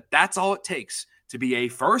that that's all it takes to be a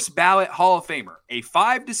first ballot Hall of Famer, a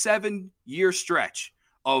 5 to 7 year stretch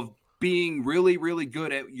of being really, really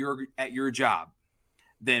good at your job,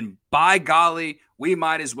 then by golly, we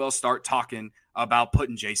might as well start talking about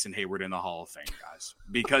putting Jason Hayward in the Hall of Fame, guys,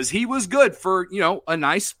 because he was good for, a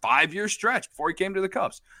nice 5-year stretch before he came to the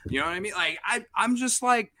Cubs. You know what I mean? Like, I'm just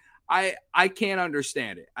like, I can't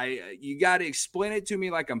understand it. You got to explain it to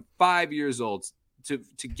me like I'm 5 years old to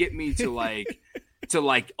get me to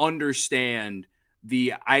like understand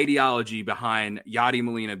the ideology behind Yachty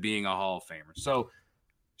Molina being a Hall of Famer. So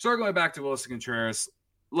circling back to Wilson Contreras,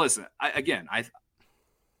 listen,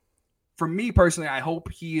 for me personally, I hope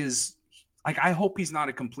he's not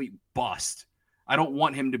a complete bust. I don't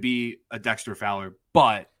want him to be a Dexter Fowler,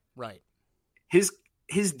 but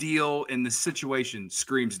his deal in the situation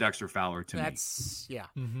screams Dexter Fowler to me.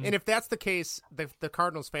 Mm-hmm. And if that's the case, the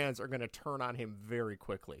Cardinals fans are going to turn on him very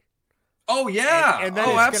quickly. Oh yeah, and then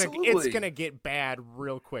it's gonna get bad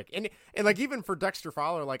real quick. And like, even for Dexter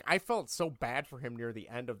Fowler, like, I felt so bad for him near the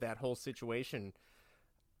end of that whole situation.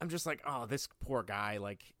 I'm just like, oh, this poor guy,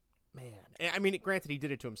 like, man. I mean, granted, he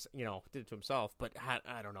did it to himself, but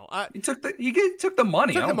I don't know. He took the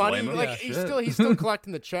money. Took the money. Like, he's still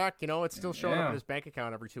collecting the check. It's still showing up in his bank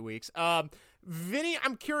account every 2 weeks. Vinny,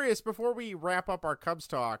 I'm curious, before we wrap up our Cubs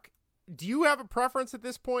talk, do you have a preference at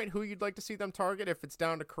this point who you'd like to see them target, if it's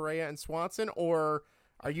down to Correa and Swanson, or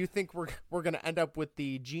are you think we're going to end up with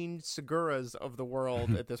the Gene Seguras of the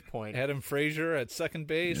world at this point? Adam Frazier at second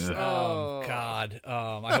base. Yeah. Oh God,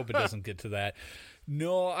 I hope it doesn't get to that.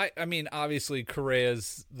 No, I mean, obviously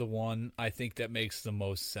Correa's the one I think that makes the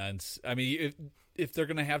most sense. I mean, if they're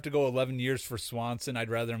going to have to go 11 years for Swanson, I'd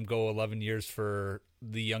rather him go 11 years for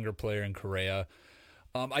the younger player in Correa.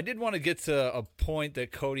 I did want to get to a point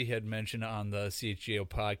that Cody had mentioned on the CHGO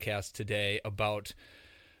podcast today about,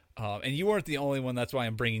 and you weren't the only one, that's why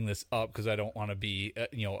I'm bringing this up, because I don't want to be,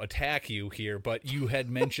 attack you here, but you had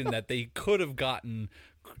mentioned that they could have gotten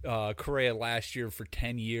Correa last year for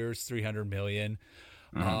 10 years, $300 million.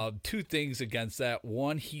 Mm-hmm. 2 things against that.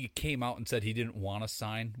 One, he came out and said he didn't want to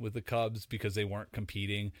sign with the Cubs because they weren't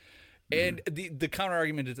competing. And the counter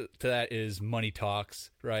argument to that is money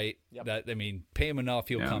talks, right? Yep. That, I mean, pay him enough,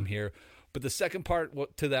 he'll come here. But the second part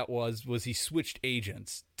to that was he switched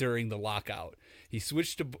agents during the lockout. He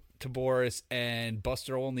switched to Boris, and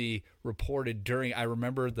Buster Olney reported I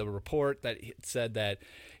remember the report that said that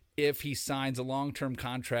if he signs a long-term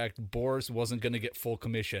contract, Boris wasn't going to get full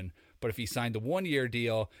commission. But if he signed a 1-year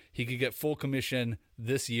deal, he could get full commission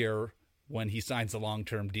this year when he signs a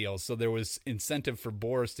long-term deal. So there was incentive for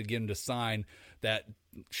Boris to get him to sign that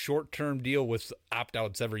short-term deal with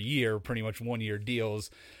opt-outs every year, pretty much 1-year deals.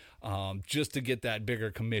 just to get that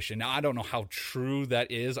bigger commission. Now, I don't know how true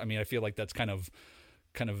that is. I mean, I feel like that's kind of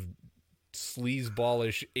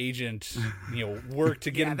sleazeballish agent, work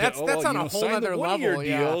to get him that's on a whole other level.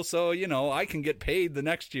 Deal, so I can get paid the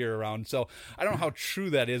next year around. So I don't know how true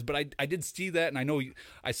that is, but I did see that, and I know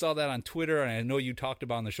I saw that on Twitter, and I know you talked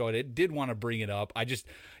about on the show. I did want to bring it up. I just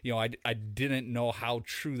I didn't know how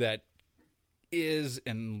true that is,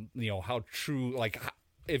 and how true, like,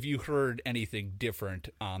 if you heard anything different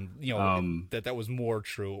on that was more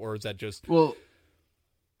true, or is that just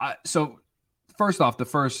so first off, the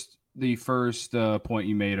first point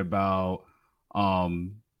you made about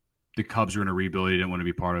the Cubs are in a rebuild, you didn't want to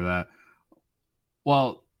be part of that.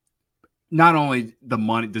 Well, not only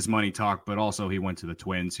does money talk, but also he went to the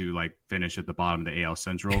Twins, who finished at the bottom of the AL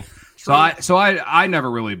Central. so I never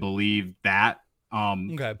really believed that.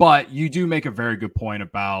 Okay. But you do make a very good point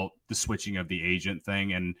about the switching of the agent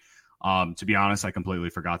thing, and to be honest, I completely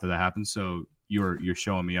forgot that happened. So you're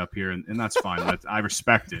showing me up here, and that's fine. I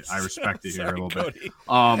respect it. I respect it here a little Cody. bit.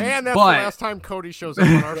 And that's the last time Cody shows up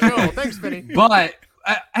on our show. Thanks, Vinny. But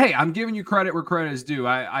hey, I'm giving you credit where credit is due.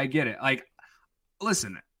 I get it.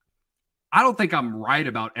 Listen, I don't think I'm right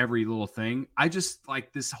about every little thing. I just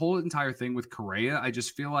this whole entire thing with Correa. I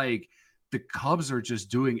just feel like the Cubs are just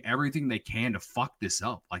doing everything they can to fuck this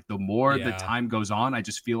up. The more the time goes on, I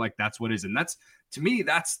just feel like that's what it is. And that's, to me,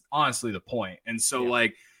 that's honestly the point. And so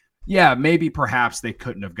maybe perhaps they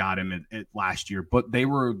couldn't have got him at last year, but they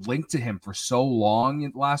were linked to him for so long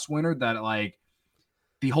last winter that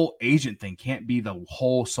the whole agent thing can't be the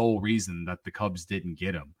whole sole reason that the Cubs didn't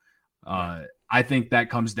get him. I think that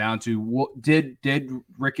comes down to did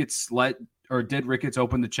Ricketts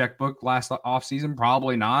open the checkbook last offseason?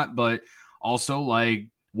 Probably not, but also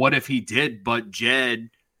what if he did, but Jed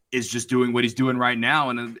is just doing what he's doing right now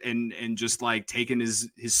and just taking his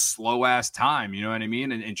slow ass time, you know what I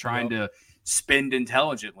mean? And trying to spend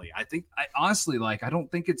intelligently. I honestly, I don't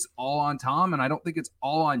think it's all on Tom, and I don't think it's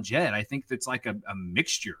all on Jed. I think it's a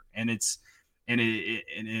mixture, and it's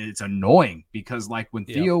annoying because when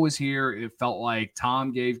Theo was here, it felt like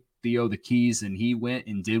Tom gave Theo the keys and he went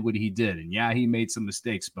and did what he did. And he made some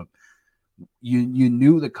mistakes, but you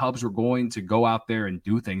knew the Cubs were going to go out there and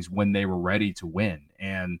do things when they were ready to win.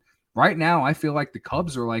 And right now, I feel like the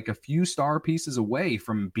Cubs are a few star pieces away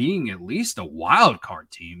from being at least a wild card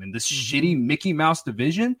team in this shitty Mickey Mouse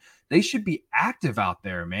division. They should be active out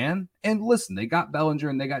there, man. And listen, they got Bellinger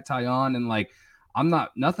and they got Taillon, and I'm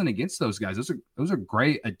nothing against those guys. Those are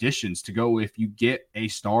great additions to go if you get a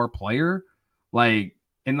star player. And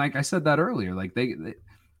like I said that earlier,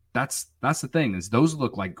 that's the thing, is those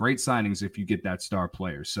look like great signings if you get that star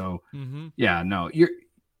player. So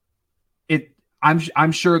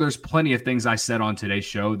I'm sure there's plenty of things I said on today's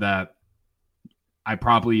show that I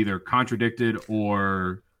probably either contradicted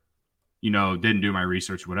or didn't do my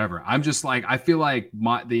research, whatever. I'm just I feel like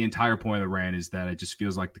the entire point of the rant is that it just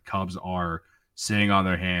feels like the Cubs are sitting on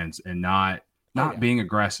their hands and not being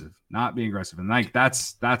aggressive, and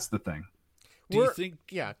that's the thing. Do you think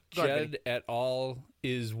Jed at all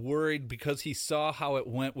is worried because he saw how it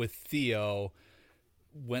went with Theo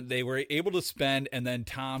when they were able to spend, and then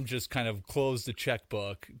Tom just kind of closed the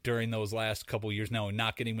checkbook during those last couple of years? No,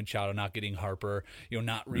 not getting Machado, not getting Harper,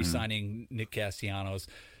 not re-signing Nick Castellanos.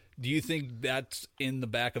 Do you think that's in the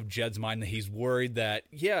back of Jed's mind, that he's worried that,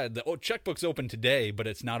 the checkbook's open today, but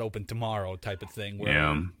it's not open tomorrow type of thing,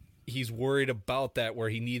 where he's worried about that, where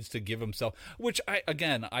he needs to give himself, which I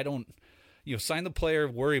don't, sign the player,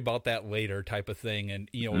 worry about that later type of thing. And,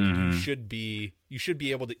 you should be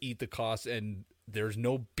able to eat the costs, and there's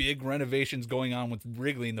no big renovations going on with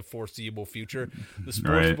Wrigley in the foreseeable future. The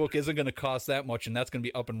sports book isn't going to cost that much, and that's going to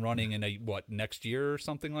be up and running in next year or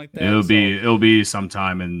something like that. It'll be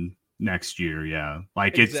sometime in next year. Yeah.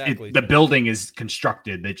 Exactly. The building is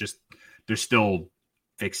constructed. They're still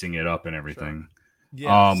fixing it up and everything.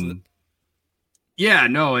 Sure. Yeah.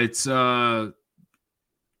 No, it's,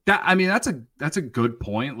 that's a good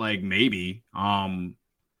point. Maybe, and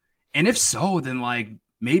if so, then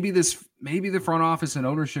maybe the front office and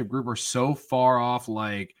ownership group are so far off,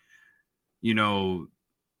 on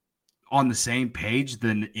the same page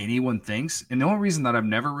than anyone thinks. And the only reason that I've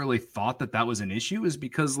never really thought that was an issue is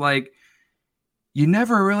because you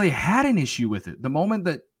never really had an issue with it. The moment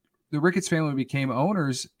that the Ricketts family became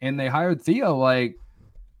owners and they hired Theo,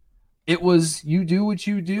 it was, you do what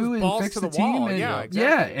you do and fix the team.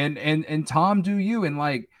 And, and Tom, do you. And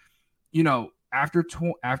after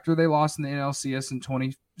they lost in the NLCS in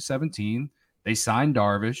 2017, they signed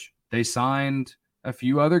Darvish. They signed a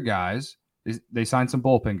few other guys. They signed some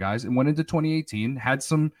bullpen guys and went into 2018, had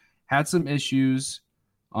some issues,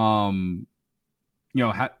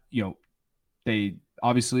 they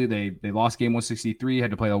obviously they lost game 163,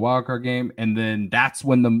 had to play the wild card game, and then that's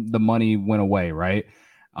when the money went away, right?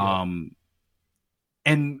 Yeah.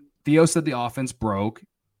 And Theo said the offense broke,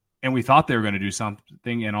 and we thought they were going to do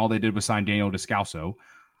something, and all they did was sign Daniel Descalso.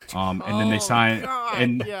 And then they signed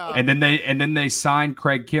and then they signed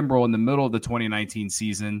Craig Kimbrell in the middle of the 2019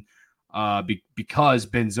 season because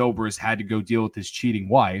Ben Zobrist had to go deal with his cheating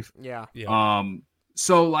wife. Yeah.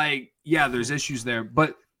 So like, yeah, there's issues there,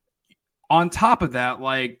 but on top of that,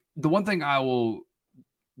 like the one thing I will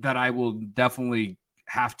definitely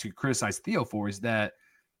have to criticize Theo for is that,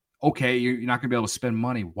 okay, you're not going to be able to spend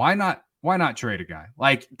money. Why not trade a guy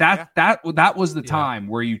like that? That was the time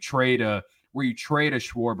where you trade a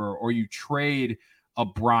Schwarber or you trade a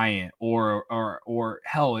Bryant or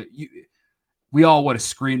hell, we all would have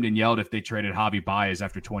screamed and yelled if they traded Javi Baez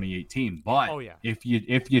after 2018. But if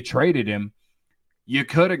you traded him, you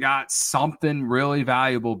could have got something really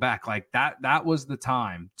valuable back. Like that was the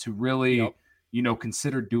time to really,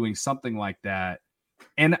 consider doing something like that.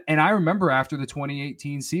 And I remember after the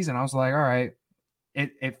 2018 season, I was like, all right,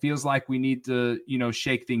 it feels like we need to,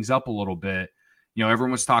 shake things up a little bit.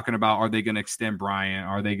 Everyone was talking about, are they going to extend Bryant?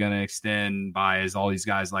 Are they going to extend Baez? All these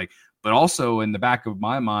guys, but also in the back of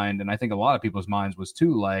my mind, and I think a lot of people's minds was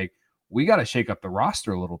too, like, we got to shake up the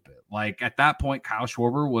roster a little bit. Like at that point, Kyle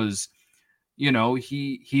Schwarber was,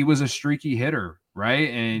 he was a streaky hitter, right?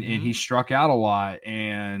 And he struck out a lot.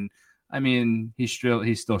 And I mean, he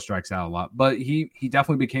still strikes out a lot, but he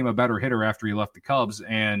definitely became a better hitter after he left the Cubs.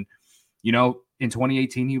 And, in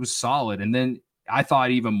 2018, he was solid. And then I thought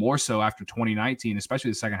even more so after 2019,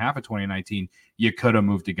 especially the second half of 2019, you could have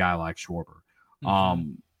moved a guy like Schwarber.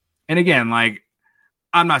 And again, like,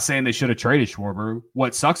 I'm not saying they should have traded Schwarber.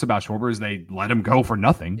 What sucks about Schwarber is they let him go for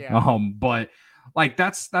nothing. Yeah. But like,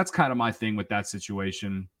 that's kind of my thing with that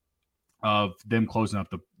situation of them closing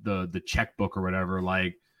up the checkbook or whatever.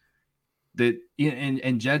 Like that.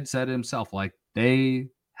 And Jed said it himself, like they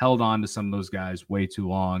held on to some of those guys way too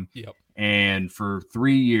long. Yep. And for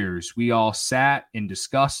 3 years, we all sat and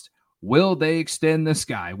discussed, will they extend this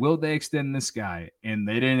guy? Will they extend this guy? And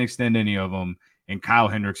they didn't extend any of them. And Kyle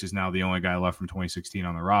Hendricks is now the only guy left from 2016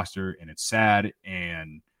 on the roster. And it's sad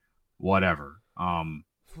and whatever.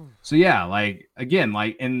 So yeah, like, again,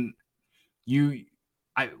 like, and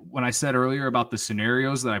when I said earlier about the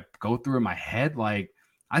scenarios that I go through in my head, like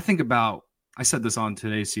I said this on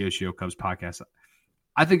today's CHGO Cubs podcast.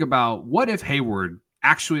 I think about, what if Hayward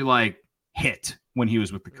actually like hit when he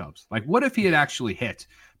was with the Cubs? Like, what if he had actually hit?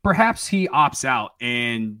 Perhaps he opts out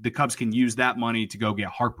and the Cubs can use that money to go get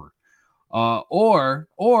Harper.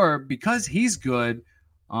 Or because he's good,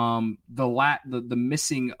 the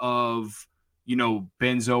missing of,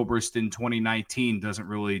 Ben Zobrist in 2019 doesn't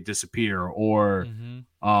really disappear, or,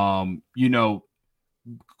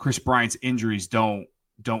 Chris Bryant's injuries don't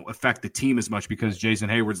affect the team as much because Jason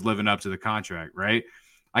Hayward's living up to the contract, right?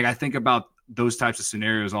 Like, I think about those types of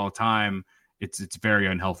scenarios all the time. It's very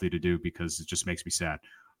unhealthy to do because it just makes me sad.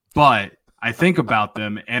 But I think about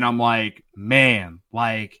them and I'm like, man,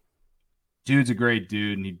 like, dude's a great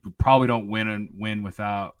dude, and he probably don't win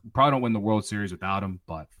the World Series without him.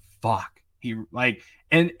 But fuck, he like,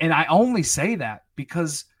 and I only say that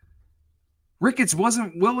because Ricketts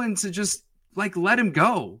wasn't willing to just like let him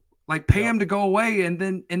go, like pay him to go away, and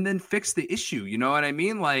then fix the issue. You know what I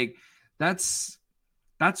mean? Like that's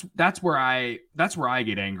where I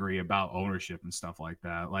get angry about ownership and stuff like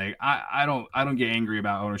that. Like I don't get angry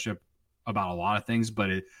about ownership about a lot of things, but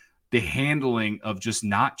the handling of just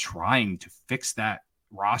not trying to fix that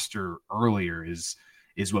roster earlier is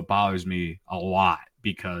what bothers me a lot,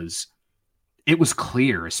 because it was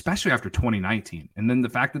clear, especially after 2019. And then the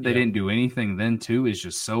fact that they didn't do anything then too is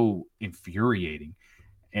just so infuriating.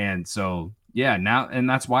 And so, yeah, now, and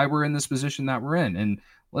that's why we're in this position that we're in. And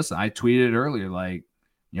listen, I tweeted earlier, like,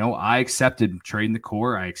 I accepted trading the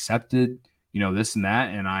core. I accepted, this and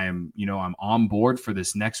that. And I am, I'm on board for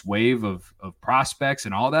this next wave of prospects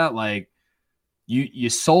and all that. Like, you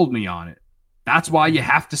sold me on it. That's why you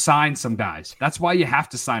have to sign some guys. That's why you have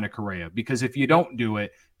to sign a Correa, because if you don't do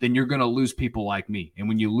it, then you're going to lose people like me. And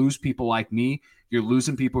when you lose people like me, you're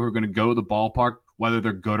losing people who are going to go to the ballpark, whether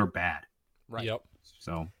they're good or bad. Right. Yep.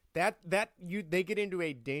 So they get into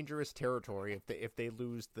a dangerous territory if they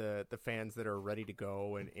lose the fans that are ready to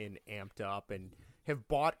go and amped up and have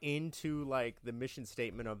bought into like the mission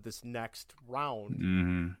statement of this next round.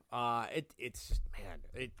 Mm-hmm.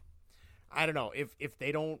 I don't know if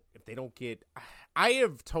they don't get. I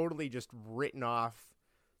have totally just written off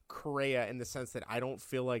Correa in the sense that I don't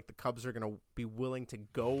feel like the Cubs are going to be willing to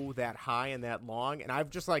go that high and that long. And I've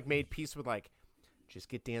just like made peace with like, just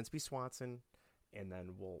get Dansby Swanson and then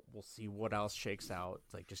we'll see what else shakes out.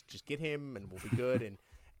 It's like just get him, and we'll be good. And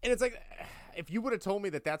it's like, if you would have told me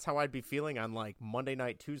that that's how I'd be feeling on like Monday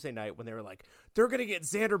night, Tuesday night, when they were like, they're gonna get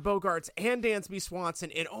Xander Bogaerts and Dansby Swanson,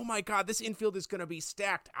 and oh my God, this infield is gonna be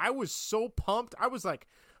stacked. I was so pumped. I was like,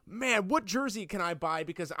 man, what jersey can I buy?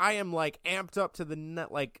 Because I am like amped up to the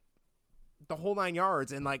net, like the whole 9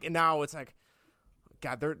 yards, and now it's like,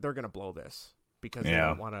 God, they're gonna blow this because they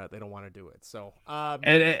don't want to do it. So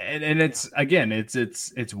and it's again,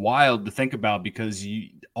 it's wild to think about because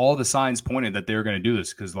all the signs pointed that they were going to do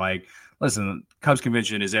this because like, listen, Cubs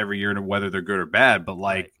convention is every year, whether they're good or bad, but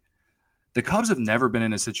like the Cubs have never been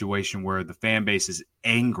in a situation where the fan base is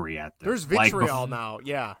angry at them. There's vitriol now,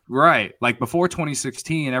 yeah, right. Like before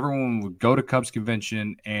 2016, everyone would go to Cubs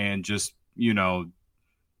convention and just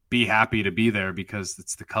be happy to be there because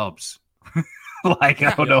it's the Cubs. I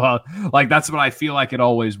don't know how, like, that's what I feel like it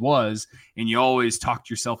always was. And you always talked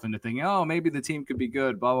yourself into thinking, oh, maybe the team could be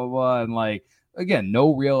good, blah, blah, blah. And like, again,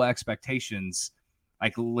 no real expectations,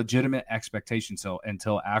 like legitimate expectations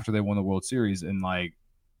until after they won the World Series. And like,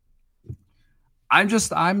 I'm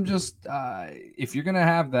just, if you're going to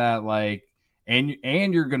have that, like, and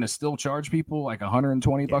you're going to still charge people like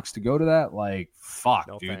 $120 to go to that, like, fuck,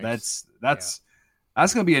 no, dude, thanks.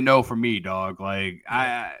 That's going to be a no for me, dog. Like,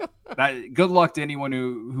 good luck to anyone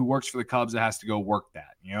who works for the Cubs that has to go work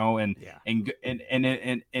that, and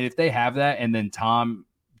if they have that and then Tom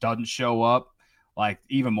doesn't show up, like,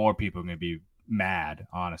 even more people are going to be mad,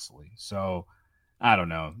 honestly. So I don't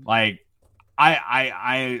know. Like,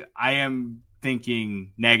 I am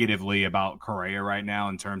thinking negatively about Correa right now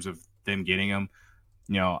in terms of them getting him.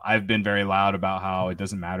 I've been very loud about how it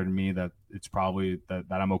doesn't matter to me that it's probably that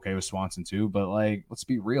I'm okay with Swanson too. But like, let's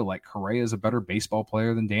be real. Like, Correa is a better baseball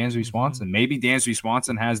player than Dansby Swanson. Maybe Dansby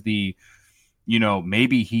Swanson has the,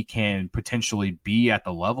 maybe he can potentially be at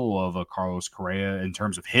the level of a Carlos Correa in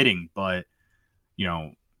terms of hitting. But,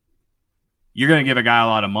 you're going to give a guy a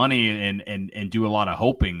lot of money and do a lot of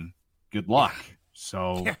hoping. Good luck.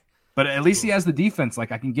 So, but at least he has the defense.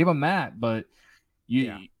 Like, I can give him that. But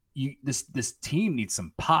this team needs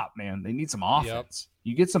some pop, man. They need some offense.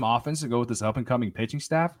 You get some offense to go with this up and coming pitching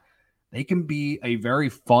staff, they can be a very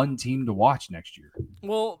fun team to watch next year.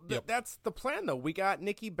 Well, that's the plan, though. We got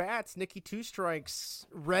Nicky Two Strikes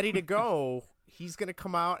ready to go. He's going to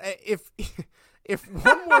come out. If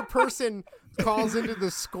one more person calls into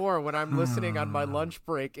the score when I'm listening on my lunch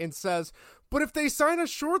break and says, but if they sign a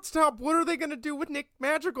shortstop, what are they going to do with Nick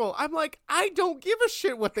Madrigal? I'm like, I don't give a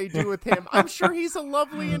shit what they do with him. I'm sure he's a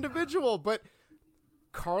lovely individual, but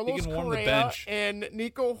Carlos Correa and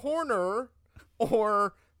Nico Horner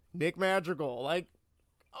or Nick Madrigal, like,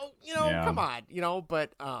 come on,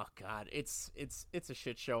 but oh God, it's a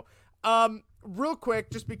shit show. Real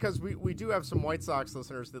quick, just because we do have some White Sox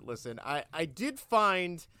listeners that listen, I did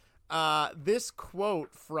find this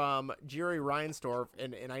quote from Jerry Reinsdorf,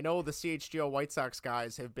 and I know the CHGO White Sox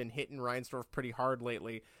guys have been hitting Reinsdorf pretty hard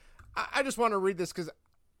lately. I just want to read this because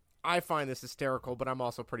I find this hysterical, but I'm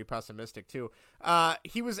also pretty pessimistic too.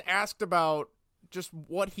 He was asked about just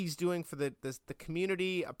what he's doing for the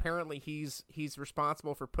community. Apparently he's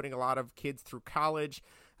responsible for putting a lot of kids through college.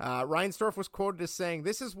 Reinsdorf was quoted as saying,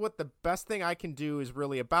 "This is what the best thing I can do is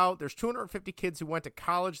really about. There's 250 kids who went to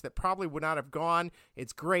college that probably would not have gone.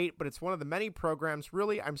 It's great, but it's one of the many programs.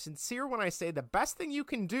 Really, I'm sincere when I say the best thing you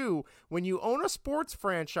can do when you own a sports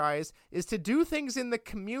franchise is to do things in the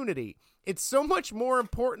community. It's so much more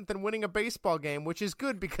important than winning a baseball game, which is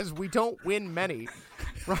good because we don't win many."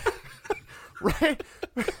 Right?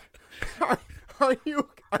 Are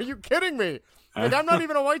you kidding me? Like, I'm not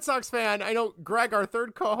even a White Sox fan. I know Greg, our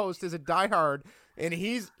third co-host, is a diehard, and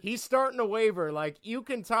he's starting to waver. Like, you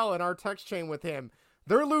can tell in our text chain with him,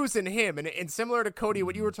 they're losing him. And similar to Cody,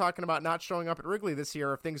 what you were talking about not showing up at Wrigley this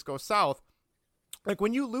year if things go south, like,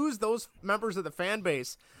 when you lose those members of the fan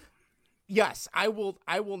base, yes, I will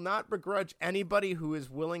not begrudge anybody who is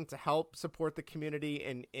willing to help support the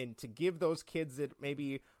community and to give those kids that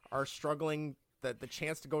maybe are struggling the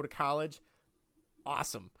chance to go to college.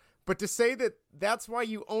 Awesome. But to say that that's why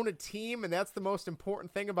you own a team and that's the most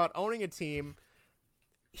important thing about owning a team,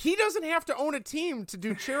 he doesn't have to own a team to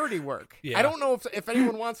do charity work. Yeah. I don't know if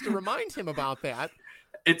anyone wants to remind him about that.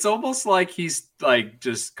 It's almost like he's like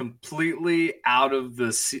just completely out of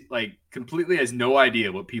completely has no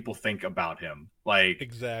idea what people think about him. Like,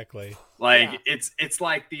 exactly. Like, yeah. It's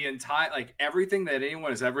like the entire, like, everything that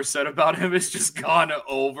anyone has ever said about him has just gone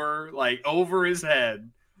over his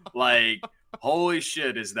head. Like, holy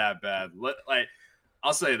shit, is that bad? Like,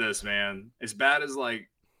 I'll say this, man. As bad as like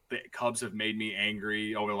the Cubs have made me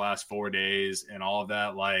angry over the last 4 days and all of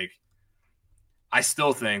that, like, I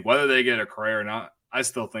still think whether they get a Correa or not, I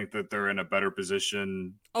still think that they're in a better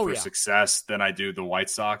position for success than I do the White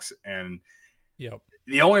Sox. And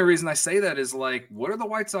the only reason I say that is like, what are the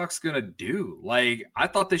White Sox going to do? Like, I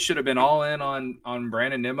thought they should have been all in on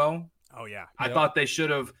Brandon Nimmo. Oh, yeah. I thought they should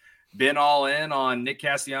have been all in on Nick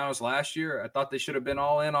Castellanos last year. I thought they should have been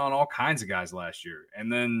all in on all kinds of guys last year.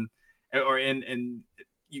 And then, and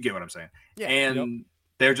you get what I'm saying. Yeah. And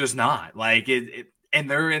they're just not. Like, and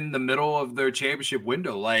they're in the middle of their championship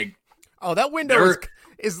window. Like, oh, that window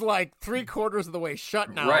is like 3/4 of the way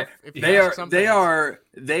shut now. Right. If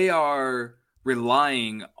They are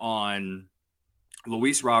relying on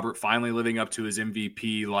Luis Robert finally living up to his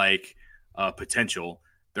MVP potential.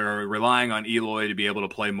 They're relying on Eloy to be able to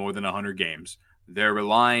play more than 100 games. They're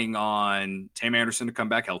relying on Tim Anderson to come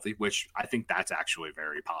back healthy, which I think that's actually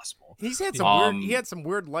very possible. He's had some he had some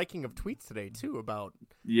weird liking of tweets today too about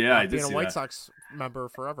being a White Sox member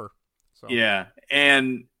forever. So. Yeah,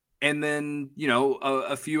 and then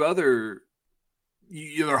a few other.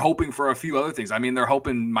 They're hoping for a few other things. I mean, they're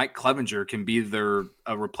hoping Mike Clevenger can be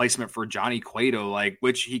a replacement for Johnny Cueto,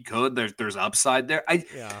 which he could. There's upside there.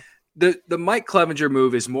 The Mike Clevenger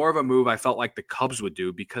move is more of a move I felt like the Cubs would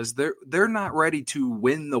do because they're not ready to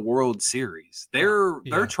win the World Series. They're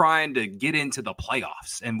trying to get into the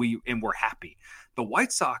playoffs, and we're happy. The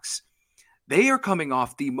White Sox, they are coming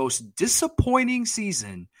off the most disappointing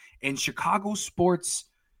season in Chicago sports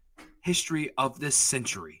history of this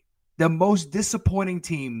century. The most disappointing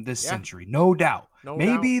team this century, no doubt.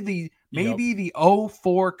 Maybe the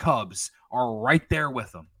 04 Cubs are right there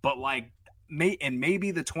with them, but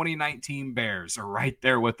maybe the 2019 Bears are right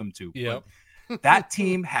there with them too. Yep. That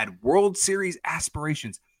team had World Series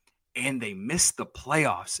aspirations, and they missed the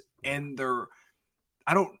playoffs. And their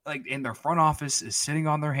front office is sitting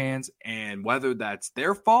on their hands. And whether that's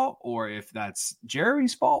their fault or if that's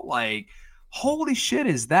Jerry's fault, holy shit,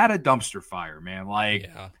 is that a dumpster fire, man?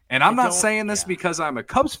 And I'm not saying this because I'm a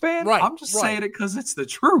Cubs fan. Right, I'm just saying it because it's the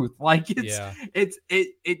truth.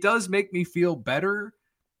 It does make me feel better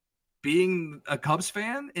being a Cubs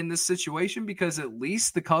fan in this situation because at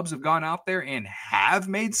least the Cubs have gone out there and have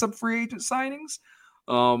made some free agent signings.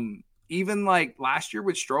 Even last year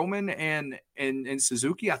with Stroman and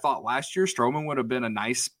Suzuki, I thought last year Stroman would have been a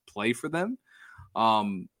nice play for them.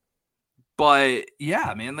 But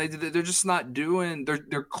yeah, man, they're just not doing.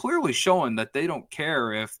 They're clearly showing that they don't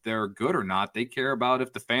care if they're good or not. They care about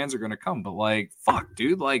if the fans are going to come. But fuck,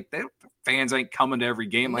 dude, the fans ain't coming to every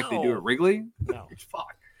game like they do at Wrigley. No,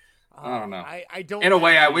 fuck. I don't know. I don't. In a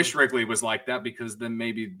way, I wish Wrigley was like that because then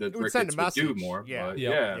maybe the Ricketts would do more.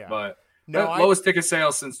 Yeah, but no, lowest ticket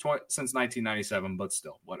sales since 1997. But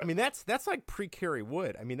still, whatever. I mean, that's like pre-Kerry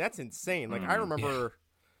Wood. I mean, that's insane. I remember.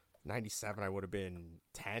 97, I would have been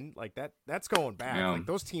 10. That's going back. Yeah.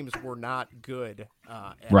 Those teams were not good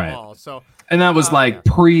at all. So, and that was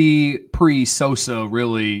pre Sosa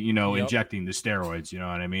really, injecting the steroids. You know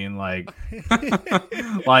what I mean? I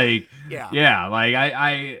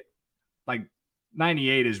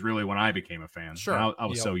 98 is really when I became a fan. Sure, I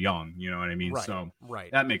was so young. You know what I mean? Right. So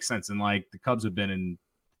right. that makes sense. And the Cubs have been in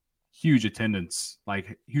huge attendance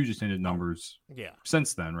numbers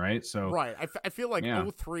since then, right? So right. I feel like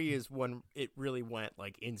 03 is when it really went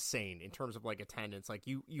insane in terms of attendance.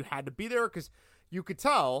 You had to be there because you could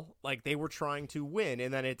tell they were trying to win,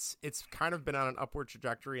 and then it's kind of been on an upward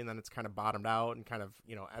trajectory, and then it's kind of bottomed out and kind of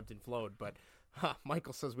ebbed and flowed. But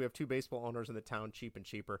Michael says we have 2 baseball owners in the town, cheap and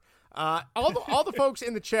cheaper. All the folks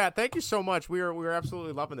in the chat, thank you so much. We are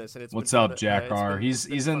absolutely loving this, and it's what's up, Jack R. He's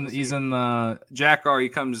in the Jack R. He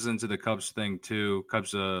comes into the Cubs thing too,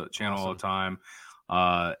 Cubs channel all the time,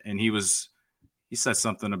 and he said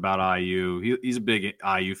something about IU. He's a big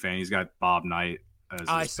IU fan. He's got Bob Knight.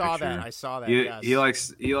 I saw that. He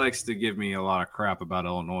likes to give me a lot of crap about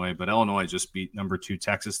Illinois, but Illinois just beat number 2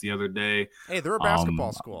 Texas the other day. Hey, they're a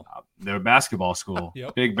basketball school. They're a basketball school.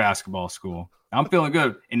 Yep. Big basketball school. I'm feeling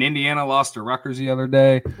good. And Indiana lost to Rutgers the other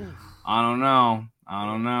day. I don't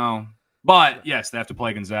know. But yes, they have to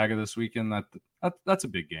play Gonzaga this weekend. That's a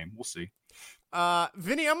big game. We'll see.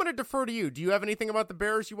 Vinny, I'm going to defer to you. Do you have anything about the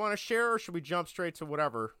Bears you want to share, or should we jump straight to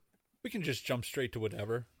whatever? We can just jump straight to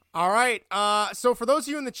whatever. All right. So for those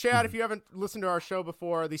of you in the chat, if you haven't listened to our show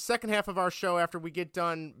before, the second half of our show, after we get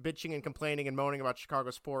done bitching and complaining and moaning about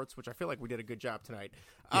Chicago sports, which I feel like we did a good job tonight,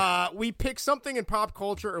 we pick something in pop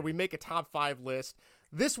culture, or we make a top 5 list.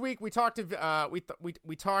 This week we talked to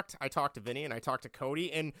I talked to Vinny and I talked to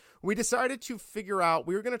Cody, and we decided to figure out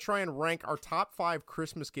we were going to try and rank our top 5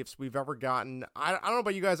 Christmas gifts we've ever gotten. I don't know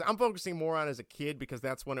about you guys. I'm focusing more on as a kid because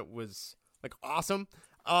that's when it was awesome.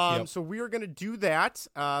 So we are going to do that.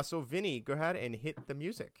 So Vinny, go ahead and hit the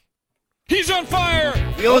music. He's on fire!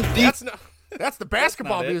 That's the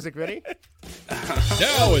basketball music, Vinny.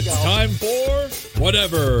 Now it's time for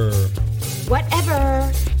Whatever. Whatever.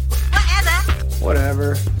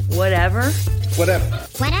 Whatever. Whatever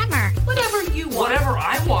you want. Whatever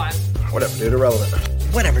I want. Whatever, dude.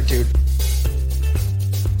 Irrelevant. Whatever, dude.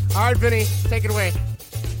 All right, Vinny, take it away.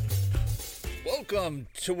 Welcome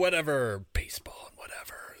to Whatever, Baseball and Whatever.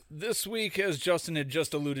 This week, as Justin had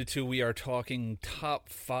just alluded to, we are talking top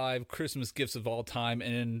 5 Christmas gifts of all time.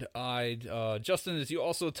 And Justin, as you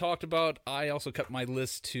also talked about, I also kept my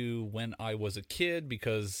list to when I was a kid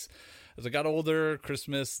because as I got older,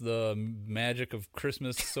 Christmas, the magic of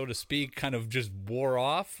Christmas, so to speak, kind of just wore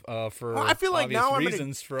off for I feel like obvious now reasons I'm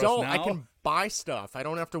an for us adult. now. I can buy stuff. I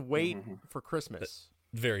don't have to wait for Christmas.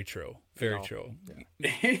 Very true. Very true.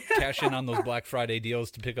 Yeah. Cash in on those Black Friday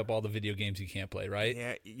deals to pick up all the video games you can't play,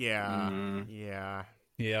 right? Yeah.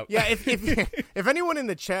 Yep. Yeah, if anyone in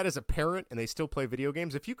the chat is a parent and they still play video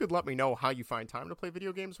games, if you could let me know how you find time to play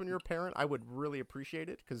video games when you're a parent, I would really appreciate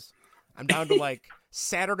it because I'm down to like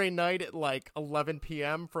Saturday night at like 11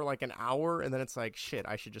 p.m. for like an hour, and then it's like, shit,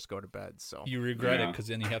 I should just go to bed. So you regret it because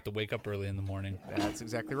then you have to wake up early in the morning. That's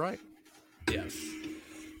exactly right. Yes.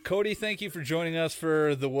 Cody, thank you for joining us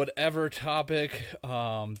for the Whatever topic.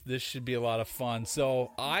 This should be a lot of fun.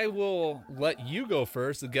 So I will let you go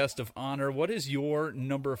first, the guest of honor. What is your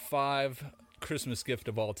number 5 Christmas gift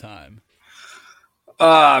of all time?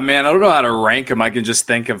 Man, I don't know how to rank them. I can just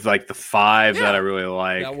think of like the 5 that I really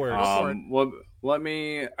like. That works. Well, let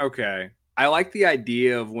me. Okay, I like the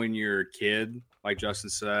idea of when you're a kid, like Justin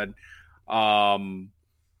said.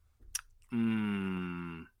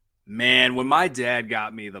 Man, when my dad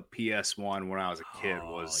got me the PS1 when I was a kid,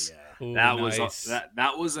 that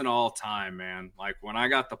was an all time, man. Like when I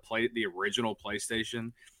got the original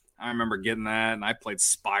PlayStation, I remember getting that, and I played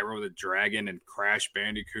Spyro the Dragon and Crash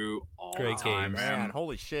Bandicoot all the time, man.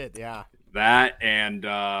 Holy shit, yeah. That and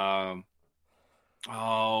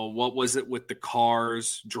what was it with the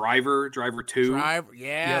cars? Driver 2? Yeah.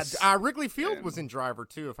 Yes. Wrigley Field was in Driver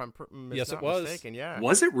 2, if I'm not mistaken. Yeah.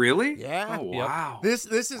 Was it really? Yeah. Oh, wow. This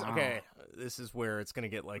is okay. This is where it's going to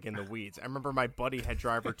get like in the weeds. I remember my buddy had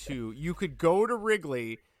Driver 2. You could go to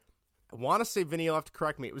Wrigley. I want to say, Vinny, you'll have to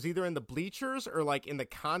correct me. It was either in the bleachers or like in the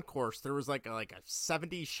concourse. There was like a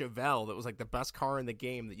 70s Chevelle that was like the best car in the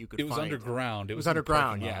game that you could find. It was underground. It was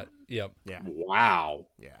underground, yeah. Yep. Yeah. Wow.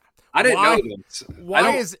 Yeah. I didn't know this.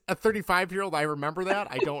 Why is a 35-year-old I remember that?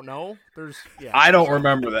 I don't know. I don't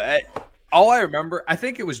remember that. All I remember, I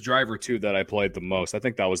think it was Driver 2 that I played the most. I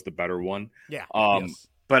think that was the better one. Yeah. Yes.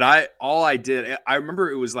 But I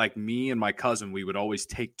remember it was like me and my cousin, we would always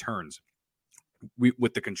take turns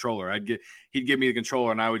with the controller. He'd give me the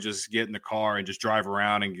controller and I would just get in the car and just drive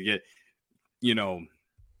around and get,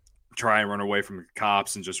 try and run away from the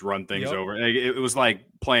cops and just run things over. It was like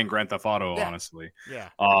playing Grand Theft Auto, honestly. Yeah.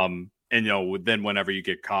 And then whenever you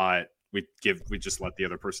get caught, we just let the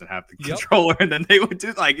other person have the controller, and then they would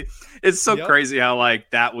do like it's so crazy how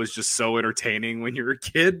like that was just so entertaining when you were a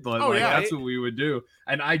kid. But that's what we would do.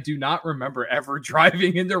 And I do not remember ever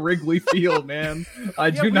driving into Wrigley Field, man. I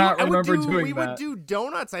do not remember doing that. We would do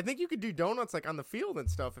donuts. I think you could do donuts like on the field and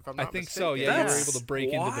stuff. If I'm not mistaken. So. Yeah, you were able to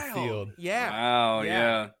break into the field. Yeah. Wow.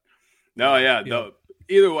 Yeah. No. Yeah.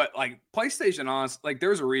 Either way, like PlayStation, like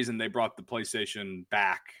there's a reason they brought the PlayStation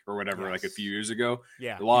back or whatever, like a few years ago.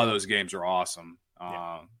 Yeah, a lot of those games are awesome.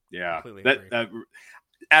 Completely that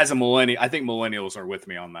as a millennial, I think millennials are with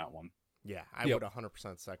me on that one. Yeah, I would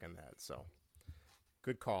 100% second that. So,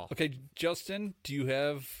 good call. Okay, Justin, do you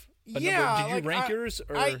have a number? Did you rank yours?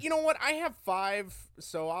 Or? You know what? I have 5,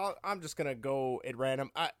 so I'm just gonna go at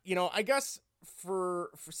random. I guess.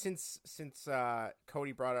 Since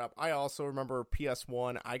Cody brought it up, I also remember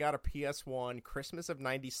PS1. I got a PS1 Christmas of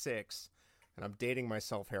 '96, and I'm dating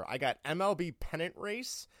myself here. I got MLB Pennant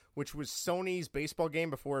Race, which was Sony's baseball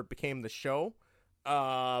game before it became the show.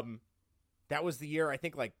 That was the year I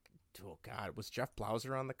think was Jeff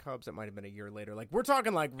Blauser on the Cubs? It might have been a year later. Like we're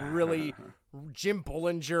talking like really Jim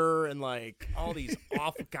Bullinger and like all these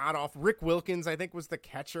god-awful. Rick Wilkins, I think, was the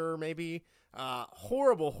catcher maybe.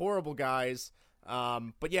 Horrible guys.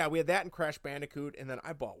 But yeah, we had that in Crash Bandicoot, and then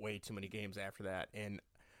I bought way too many games after that. And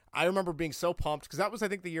I remember being so pumped because that was, I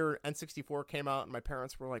think, the year N64 came out, and my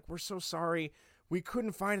parents were like, "We're so sorry. We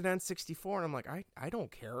couldn't find an N64." And I'm like, I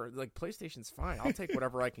don't care. Like, PlayStation's fine. I'll take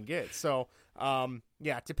whatever I can get. So, to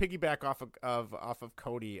piggyback off of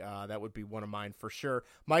Cody, that would be one of mine for sure.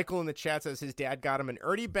 Michael in the chat says his dad got him an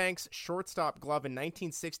Ernie Banks shortstop glove in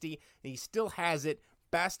 1960, and he still has it.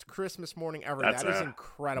 Best Christmas morning ever. That is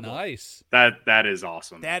incredible. Nice. That is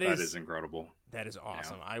awesome. That is incredible. That is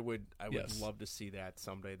awesome. Yeah. I would Yes. love to see that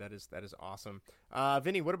someday. That is awesome.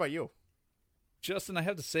 Vinny, what about you? Justin, I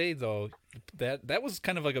have to say though that was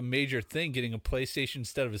kind of like a major thing. Getting a PlayStation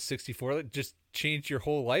instead of a 64, it just changed your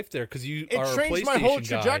whole life there because you are a PlayStation guy. It changed my whole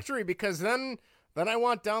trajectory because then I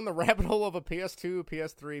went down the rabbit hole of a PS2,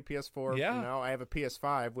 PS3, PS4. Yeah. And now I have a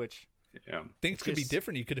PS5, which things could be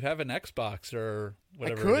different. You could have an Xbox or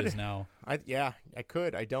whatever it is now. I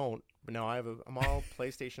could. I don't. But no, I'm all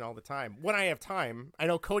PlayStation all the time. When I have time. I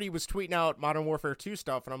know Cody was tweeting out Modern Warfare 2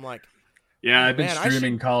 stuff, and I'm like, yeah, I've been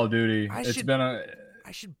streaming Call of Duty. I should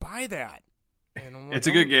buy that. And it's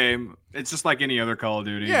a good game. It's just like any other Call of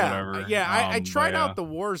Duty, whatever. Yeah, I tried out the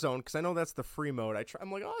Warzone because I know that's the free mode.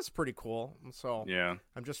 I'm like, oh, that's pretty cool. So yeah,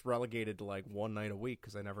 I'm just relegated to like one night a week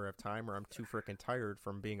because I never have time or I'm too freaking tired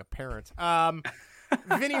from being a parent.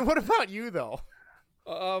 Vinny, what about you though?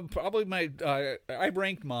 Probably I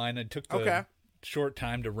ranked mine. I took the short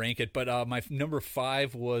time to rank it, but my number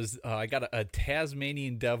 5 was I got a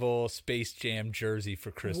Tasmanian Devil Space Jam jersey for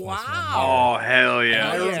Christmas. Wow! Oh hell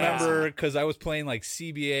yeah! And I remember because I was playing like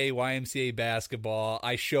CBA, YMCA basketball.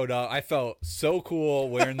 I showed up. I felt so cool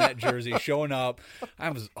wearing that jersey, showing up. I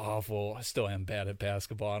was awful. I still am bad at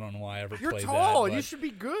basketball. I don't know why I ever played that. You're tall. You should be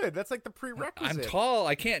good. That's like the prerequisite. I'm tall.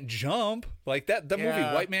 I can't jump. Like that movie,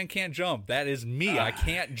 White Man Can't Jump. That is me. I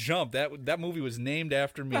can't jump. That movie was named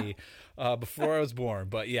after me. Before I was born.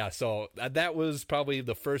 But yeah, so that was probably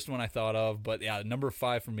the first one I thought of. But yeah, number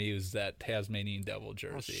 5 for me was that Tasmanian Devil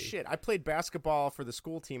jersey. Oh, shit. I played basketball for the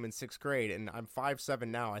school team in 6th grade, and I'm 5'7"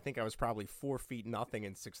 now. I think I was probably 4 feet nothing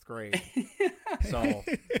in 6th grade. So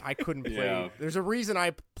I couldn't play. Yeah. There's a reason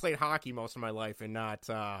I played hockey most of my life and not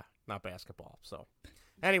basketball. So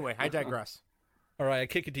anyway, I digress. All right, I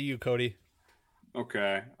kick it to you, Cody.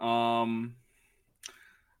 Okay.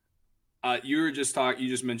 You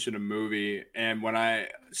just mentioned a movie, and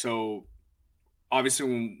obviously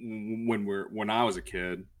when I was a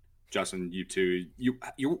kid, Justin, you too. You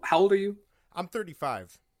how old are you? I'm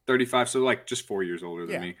 35. 35, so like just 4 years older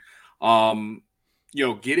than me.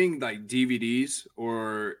 Getting like DVDs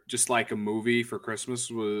or just like a movie for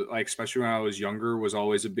Christmas was like, especially when I was younger, was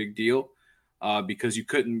always a big deal because you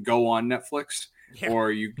couldn't go on Netflix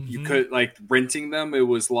or you could like renting them. It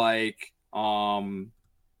was like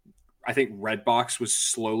I think Redbox was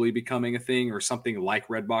slowly becoming a thing, or something like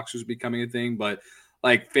Redbox was becoming a thing, but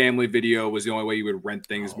like Family Video was the only way you would rent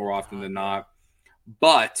things more often than not.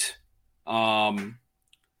 But I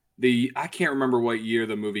can't remember what year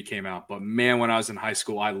the movie came out, but man, when I was in high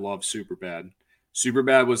school, I loved Superbad.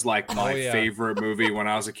 Superbad was like my favorite movie when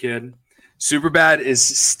I was a kid. Superbad is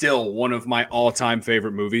still one of my all-time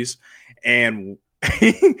favorite movies, and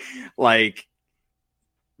like,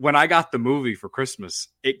 when I got the movie for Christmas,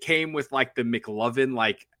 it came with like the McLovin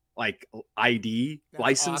like ID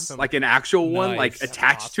license, awesome. like an actual one, like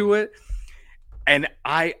attached to it. And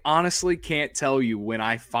I honestly can't tell you when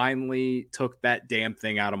I finally took that damn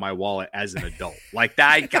thing out of my wallet as an adult. Like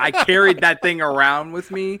that, I carried that thing around with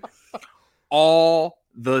me all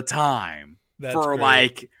the time for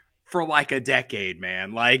like a decade,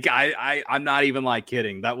 man. Like I'm not even like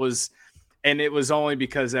kidding. And it was only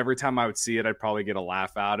because every time I would see it, I'd probably get a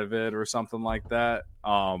laugh out of it or something like that.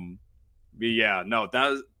 But yeah, no,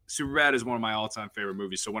 Superbad is one of my all-time favorite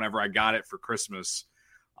movies. So whenever I got it for Christmas,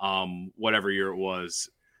 whatever year it was,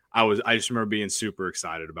 I just remember being super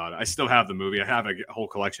excited about it. I still have the movie. I have a whole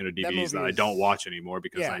collection of DVDs that I don't watch anymore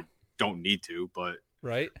because I don't need to. But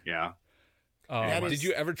yeah. Did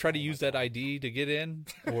you ever try to use that ID to get in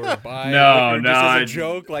or buy? No, just as a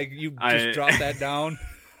joke, like you just dropped that down.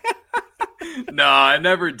 No, I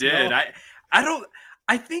never did. No.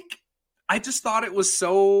 I think I just thought it was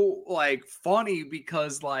so like funny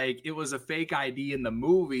because like it was a fake ID in the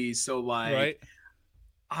movie. So like,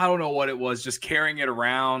 I don't know what it was, just carrying it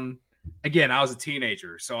around. Again, I was a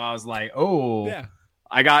teenager. So I was like, oh, yeah,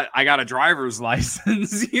 I got a driver's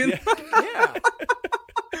license. You know? Yeah.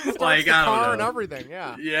 Like the car and everything,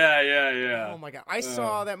 yeah. Oh my god, I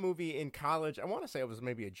saw that movie in college. I want to say I was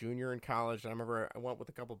maybe a junior in college. I remember I went with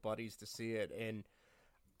a couple buddies to see it, and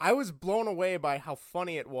I was blown away by how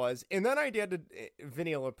funny it was. And then I did,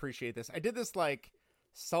 Vinny will appreciate this. I did this like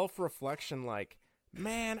self-reflection, like,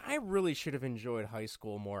 man, I really should have enjoyed high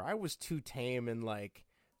school more. I was too tame and like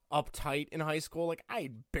uptight in high school. Like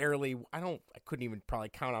I couldn't even probably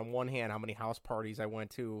count on one hand how many house parties I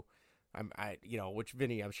went to. Which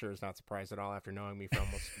Vinny, I'm sure, is not surprised at all after knowing me for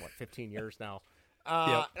almost 15 years now.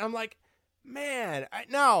 And I'm like, man.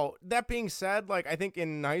 Now that being said, like I think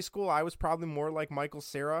in high school I was probably more like Michael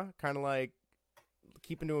Cera, kind of like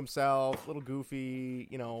keeping to himself, a little goofy,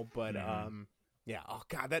 But yeah, oh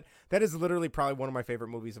god, that is literally probably one of my favorite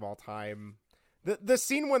movies of all time. The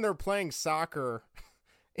scene when they're playing soccer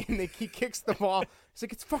and he kicks the ball. He's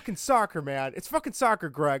like, it's fucking soccer, man. It's fucking soccer,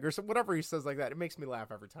 Greg, or whatever he says like that. It makes me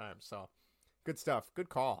laugh every time. So good stuff. Good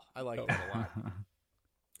call. I like that a lot.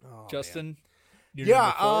 Oh, Justin?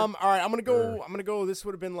 Yeah. All right. I'm gonna go. This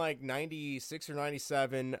would have been like 96 or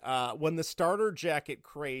 97. When the starter jacket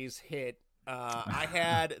craze hit, I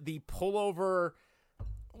had the pullover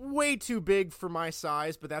way too big for my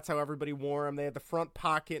size, but that's how everybody wore them. They had the front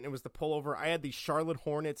pocket, and it was the pullover. I had the Charlotte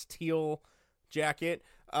Hornets teal jacket.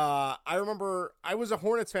 I remember I was a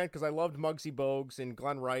Hornets fan because I loved Muggsy Bogues and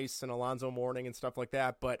Glenn Rice and Alonzo Mourning and stuff like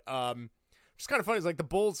that. But it's kind of funny. It's like the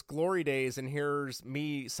Bulls' glory days, and here's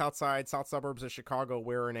me, south suburbs of Chicago,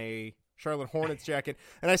 wearing a Charlotte Hornets jacket.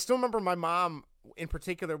 And I still remember my mom in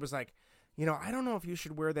particular was like, I don't know if you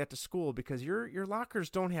should wear that to school because your lockers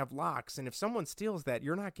don't have locks, and if someone steals that,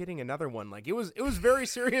 you're not getting another one. Like it was very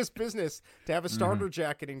serious business to have a starter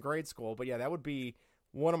jacket in grade school. But yeah, that would be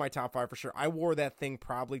one of my top 5 for sure. I wore that thing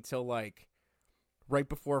probably till like right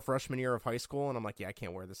before freshman year of high school, and I'm like, yeah, I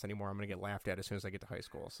can't wear this anymore. I'm gonna get laughed at as soon as I get to high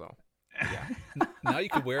school. So yeah, now you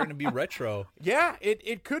could wear it and be retro. Yeah,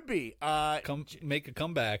 it could be. Make a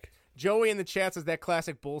comeback. Joey in the chat says that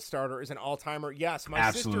classic Bulls starter is an all-timer. Yes, my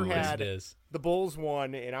sister had the Bulls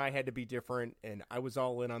one, and I had to be different, and I was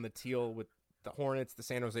all in on the teal with the Hornets, the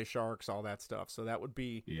San Jose Sharks, all that stuff. So that would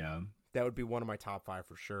be one of my top 5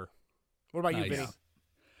 for sure. What about you, Vinny?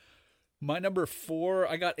 My number 4,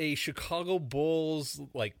 I got a Chicago Bulls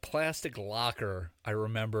like plastic locker. I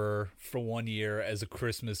remember for one year as a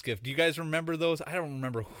Christmas gift. Do you guys remember those? I don't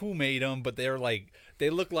remember who made them, but they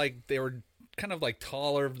looked like they were kind of like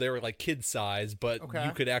taller. They were like kid size, but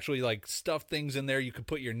you could actually like stuff things in there. You could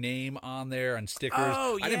put your name on there and stickers.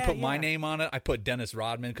 Oh, yeah, I didn't put my name on it. I put Dennis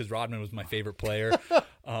Rodman because Rodman was my favorite player.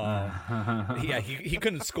 He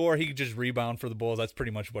couldn't score. He could just rebound for the Bulls. That's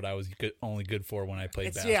pretty much what I was only good for when I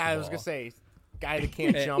played basketball. Yeah, I was gonna say, guy that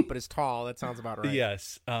can't jump but is tall. That sounds about right.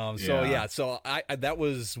 Yes. So I that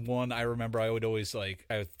was one I remember. I would always like.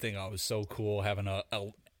 I would think I was so cool having a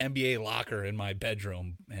NBA locker in my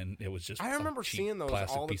bedroom, and it was just. I remember seeing those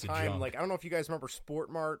all the time. Like I don't know if you guys remember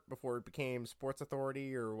Sport Mart before it became Sports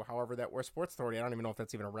Authority or however that was. Sports Authority. I don't even know if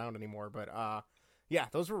that's even around anymore, but yeah,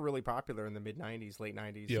 those were really popular in the mid '90s, late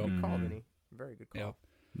 '90s. Yep. Good call, Vinny. Very good call.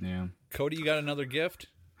 Yeah. Cody, you got another gift?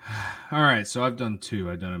 All right, so I've done 2.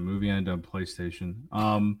 I've done a movie and I've done PlayStation.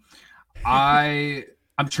 I'm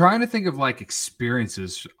trying to think of like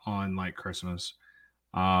experiences on like Christmas.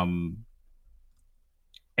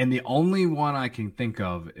 And the only one I can think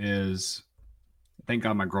of is, thank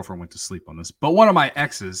God my girlfriend went to sleep on this, but one of my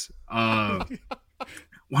exes, when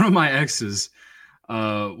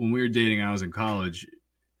we were dating and I was in college,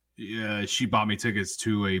 she bought me tickets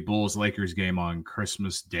to a Bulls-Lakers game on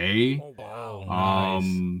Christmas Day. Oh, wow.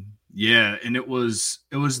 Nice. Yeah, and it was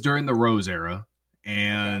during the Rose era,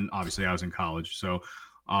 and obviously I was in college, so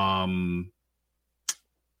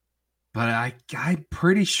but I'm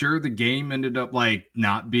pretty sure the game ended up like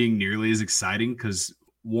not being nearly as exciting because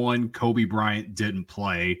 1, Kobe Bryant didn't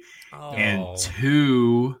play, and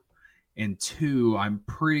two, I'm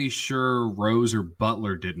pretty sure Rose or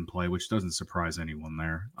Butler didn't play, which doesn't surprise anyone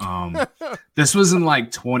there. This was in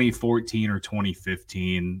like 2014 or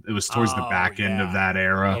 2015. It was towards the back end of that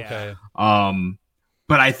era. Okay.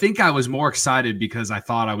 But I think I was more excited because I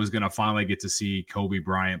thought I was going to finally get to see Kobe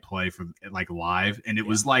Bryant play for like live. And it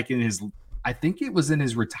was like I think it was in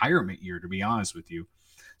his retirement year, to be honest with you.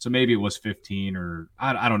 So maybe it was 15 or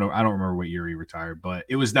I don't know. I don't remember what year he retired, but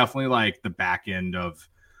it was definitely like the back end of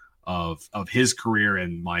his career.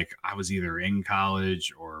 And like, I was either in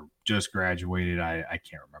college or just graduated. I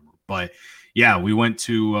can't remember, but yeah, we went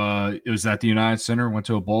to, it was at the United Center, went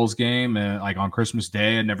to a Bulls game and like on Christmas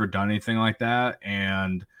Day. I'd never done anything like that.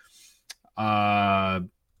 And, yeah,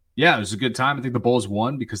 it was a good time. I think the Bulls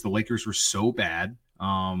won because the Lakers were so bad.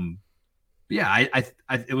 Yeah,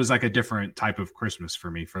 it was like a different type of Christmas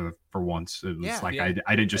for me for once. It was I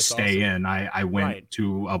didn't just stay in. I went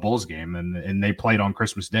to a Bulls game and they played on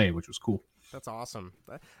Christmas Day, which was cool. That's awesome.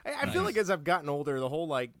 I feel like as I've gotten older, the whole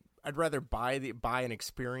like I'd rather buy an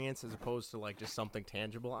experience as opposed to like just something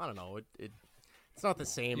tangible. I don't know. It's not the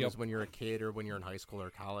same as when you're a kid or when you're in high school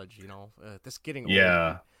or college. You know, this getting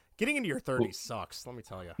older. Getting into your 30s sucks, let me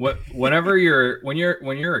tell you. Whenever when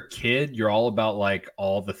you're a kid, you're all about like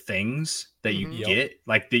all the things that you get,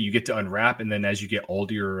 like that you get to unwrap, and then as you get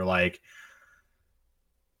older, you're like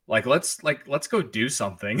let's go do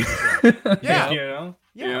something. Yeah, you know?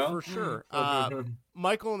 Yeah, for sure.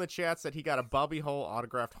 Michael in the chat said he got a Bobby Hull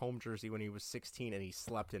autographed home jersey when he was 16 and he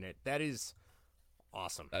slept in it. That is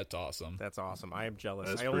awesome. That's awesome. That's awesome. I am jealous.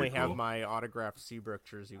 That's I only pretty cool. have my autographed Seabrook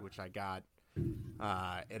jersey, which I got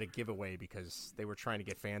at a giveaway because they were trying to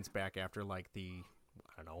get fans back after like the,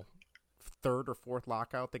 I don't know, third or fourth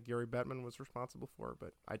lockout that Gary Bettman was responsible for,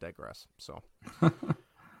 but I digress. So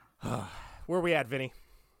where are we at, Vinny?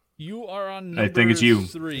 You are on number I think it's you.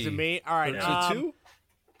 3. Is it me? All right. 2?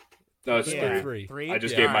 No, it's three. Three? I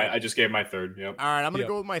just gave my third. Yep. All right, I'm gonna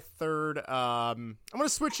go with my third. I'm gonna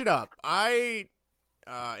switch it up. I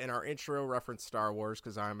in our intro referenced Star Wars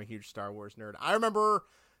because I'm a huge Star Wars nerd. I remember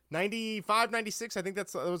 95, 96. I think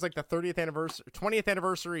it was like the 20th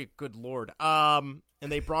anniversary. Good Lord. And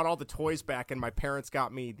they brought all the toys back, and my parents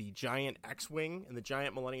got me the giant X-wing and the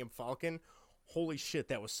giant Millennium Falcon. Holy shit,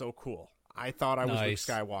 that was so cool. I thought I was Luke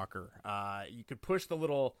Skywalker. You could push the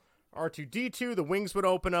little R2-D2, the wings would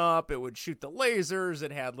open up, it would shoot the lasers,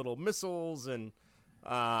 it had little missiles, and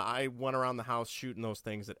I went around the house shooting those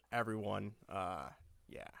things at everyone.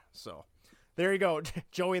 Yeah, so there you go.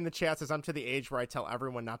 Joey in the chat says, I'm to the age where I tell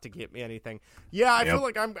everyone not to get me anything. Yeah, I feel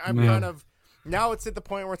like I'm kind of, now it's at the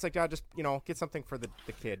point where it's like, just, get something for the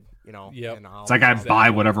kid, Yep. It's like I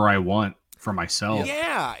buy whatever I want for myself.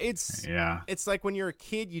 Yeah, it's like when you're a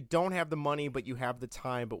kid, you don't have the money, but you have the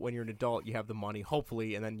time. But when you're an adult, you have the money,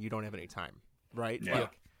 hopefully, and then you don't have any time, right? Yeah.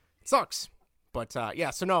 Like, it sucks. But so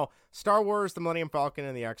no, Star Wars, the Millennium Falcon,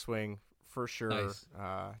 and the X-Wing for sure. Nice.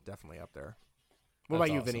 Definitely up there. What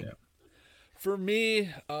about you, Vinny? Yeah. For me,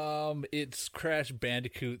 it's Crash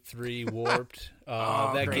Bandicoot 3 Warped.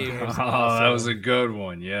 That game was awesome. That was a good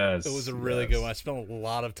one. Yes, it was a really good one. I spent a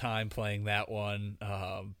lot of time playing that one.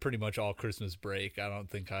 Pretty much all Christmas break. I don't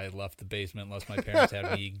think I left the basement unless my parents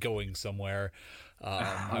had me going somewhere.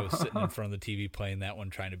 I was sitting in front of the TV playing that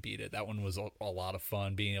one, trying to beat it. That one was a lot of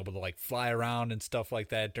fun, being able to like fly around and stuff like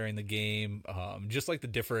that during the game. Just like the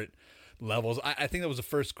different levels. I think that was the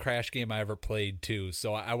first Crash game I ever played too,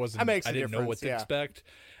 so I didn't know what to expect.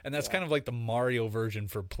 And that's kind of like the Mario version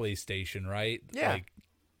for PlayStation, right? Yeah. Like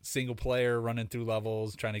single player, running through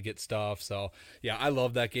levels, trying to get stuff. So yeah, I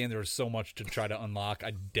love that game. There was so much to try to unlock.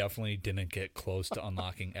 I definitely didn't get close to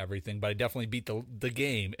unlocking everything, but I definitely beat the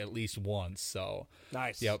game at least once. So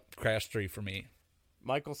nice. Yep, Crash 3 for me.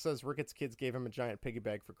 Michael says Ricketts' kids gave him a giant piggy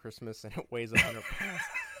bag for Christmas and it weighs 100 pounds.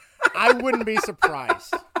 I wouldn't be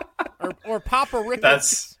surprised. Or Papa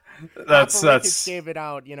Ricketts. Ricketts gave it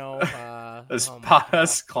out,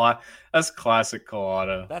 That's classic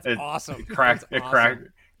Colada. That's awesome. It cracked.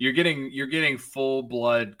 You're getting full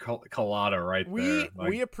blood colada right there.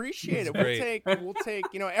 We appreciate it. We'll take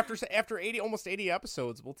after almost 80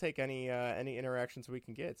 episodes, we'll take any interactions we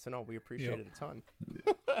can get. So no, we appreciate it a ton.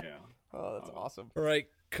 Yeah. Oh, that's awesome. All right,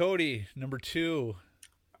 Cody, number 2.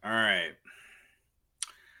 All right.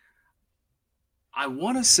 I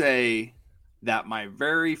want to say that my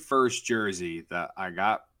very first jersey that I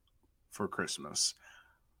got for Christmas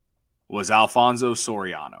was Alfonso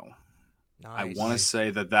Soriano. Nice. I want to say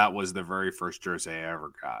that was the very first jersey I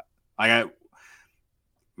ever got.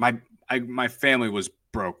 My family was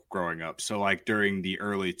broke growing up, so like during the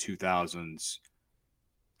early 2000s,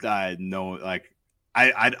 I've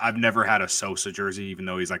never had a Sosa jersey, even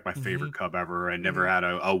though he's like my favorite Cub ever. I never had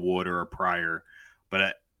a Wood or a Pryor,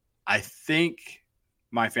 but I think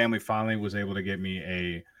my family finally was able to get me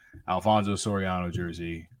a Alfonso Soriano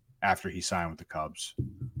jersey after he signed with the Cubs.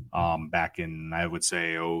 Back in, I would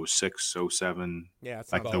say 06, 07,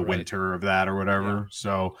 like the winter of that or whatever. Yeah.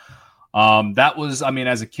 So that was,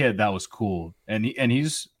 as a kid, that was cool. And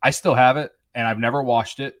I still have it and I've never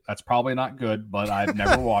washed it. That's probably not good, but I've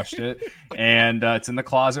never washed it. And it's in the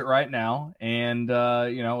closet right now. And,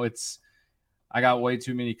 I got way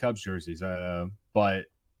too many Cubs jerseys. But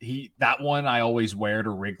that one I always wear to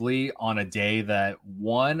Wrigley on a day that,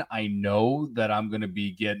 one, I know that I'm going to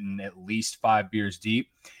be getting at least 5 beers deep,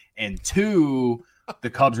 and 2, the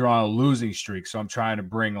Cubs are on a losing streak, so I'm trying to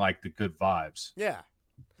bring like the good vibes. Yeah.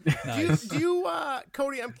 Nice. Do you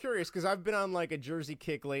Cody, I'm curious because I've been on like a jersey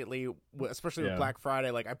kick lately, especially with Black Friday.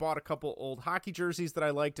 Like I bought a couple old hockey jerseys that I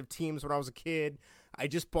liked of teams when I was a kid. I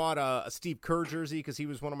just bought a Steve Kerr jersey because he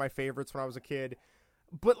was one of my favorites when I was a kid.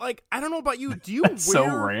 But, like, I don't know about you. Do you wear... so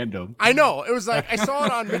random. I know. It was like, I saw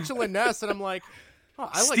it on Mitchell and Ness, and I'm like, oh,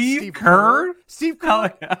 I like Steve Kerr? Steve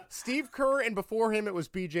Kerr. Yeah. Steve Kerr, and before him, it was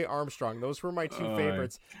B.J. Armstrong. Those were my two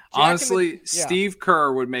favorites. Honestly, Steve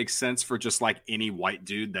Kerr would make sense for just, like, any white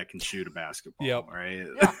dude that can shoot a basketball, right?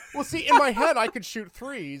 Yeah. Well, see, in my head, I could shoot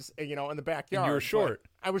threes, in the backyard. And you were short.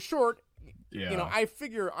 I was short. Yeah. I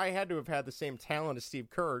figure I had to have had the same talent as Steve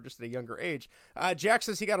Kerr, just at a younger age. Jack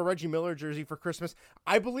says he got a Reggie Miller jersey for Christmas.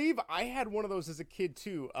 I believe I had one of those as a kid,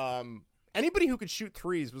 too. Anybody who could shoot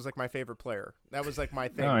threes was, like, my favorite player. That was, like, my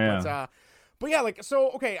thing. Oh, yeah. But yeah, like,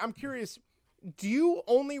 so, okay, I'm curious. do you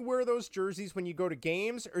only wear those jerseys when you go to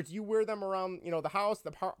games, or do you wear them around, the house,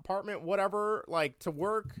 the apartment, whatever, like to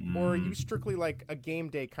work, or are you strictly like a game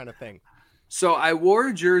day kind of thing? So I wore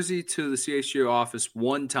a jersey to the CHGO office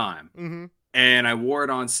one time, and I wore it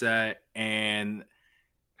on set. And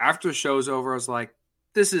after the show's over, I was like,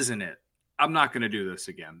 "This isn't it. I'm not going to do this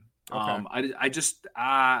again." Okay.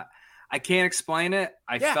 I can't explain it.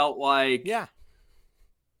 I felt like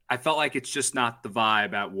it's just not the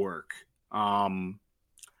vibe at work.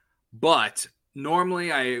 But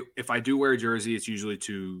normally if I do wear a jersey, it's usually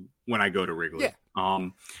to when I go to Wrigley. Yeah.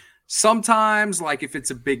 Sometimes, like if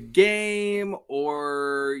it's a big game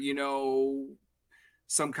or,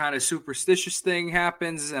 some kind of superstitious thing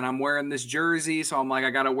happens and I'm wearing this jersey, so I'm like, I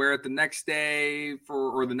got to wear it the next day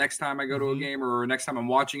or the next time I go to a game or next time I'm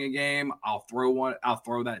watching a game, I'll throw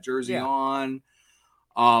that jersey on.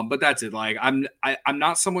 But that's it. Like I'm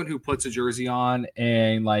not someone who puts a jersey on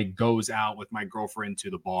and like goes out with my girlfriend to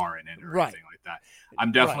the bar in it or anything like that.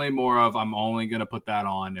 I'm definitely more of, I'm only going to put that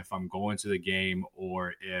on if I'm going to the game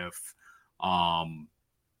or if,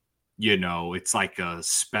 it's like a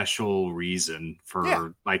special reason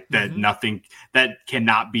for like that, nothing that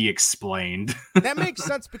cannot be explained. That makes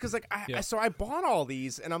sense because like, so I bought all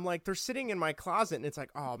these and I'm like, they're sitting in my closet and it's like,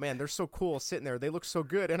 oh man, they're so cool sitting there. They look so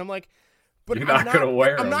good. And I'm like, but I'm not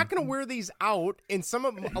going to wear these out. And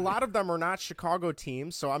a lot of them are not Chicago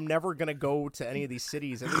teams. So I'm never going to go to any of these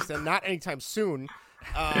cities, at least not anytime soon.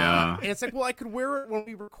 And it's like, well, I could wear it when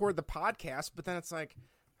we record the podcast, but then it's like,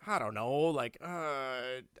 I don't know, like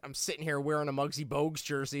I'm sitting here wearing a Muggsy Bogues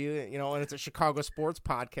jersey, and it's a Chicago sports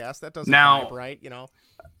podcast. That doesn't vibe right,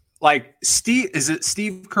 Like is it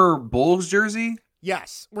Steve Kerr Bulls jersey?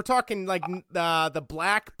 Yes, we're talking like the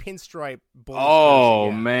black pinstripe Bulls Oh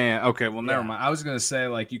jersey. man, okay, well never mind. I was gonna say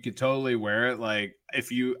like you could totally wear it like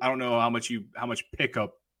if you, I don't know how much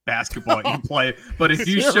pickup basketball you play, but if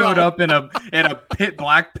you showed up in a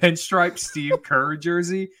black pinstripe Steve Kerr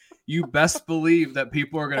jersey, you best believe that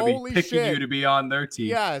people are going to be picking you to be on their team.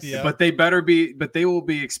 Yes. Yeah. But they will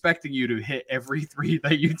be expecting you to hit every three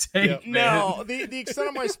that you take. Man. No, the extent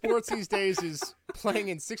of my sports these days is playing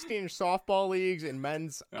in 16-inch softball leagues and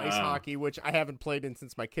men's ice hockey, which I haven't played in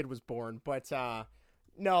since my kid was born. But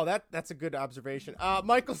no, that's a good observation.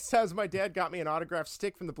 Michael says, my dad got me an autographed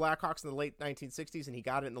stick from the Blackhawks in the late 1960s, and he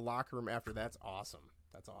got it in the locker room after. That's awesome.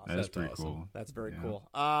 That's awesome. That's pretty cool. That's very cool.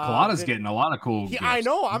 Colada's getting a lot of cool gifts. I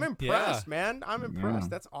know. I'm impressed, man. I'm impressed.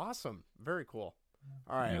 That's awesome. Very cool.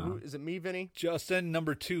 All right. Is it me, Vinny? Justin,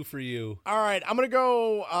 number 2 for you. All right. I'm going to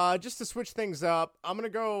go, just to switch things up, I'm going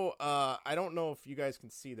to go, I don't know if you guys can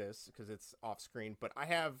see this because it's off screen, but I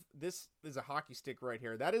have this is a hockey stick right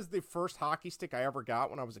here. That is the first hockey stick I ever got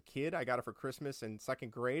when I was a kid. I got it for Christmas in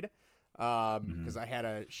second grade because I had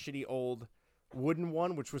a shitty old wooden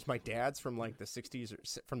one, which was my dad's from like the 60s or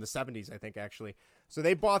from the 70s, I think, actually. So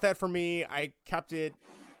they bought that for me. I kept it,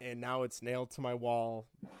 and now it's nailed to my wall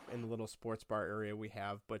in the little sports bar area we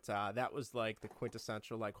have. But that was like the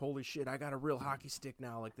quintessential, like, holy shit, I got a real hockey stick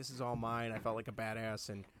now. Like, this is all mine. I felt like a badass,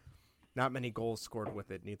 and not many goals scored with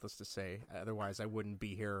it, needless to say. Otherwise, I wouldn't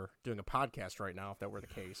be here doing a podcast right now if that were the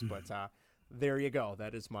case. But there you go.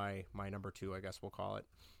 That is my number 2, I guess we'll call it.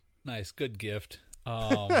 Nice. Good gift.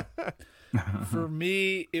 For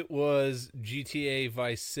me, it was GTA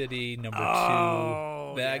Vice City number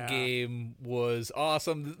 2. That game was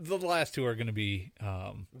awesome. The last 2 are going to be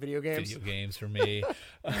video games for me,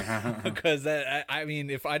 because I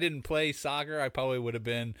mean, if I didn't play soccer, I probably would have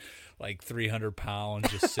been like 300 pounds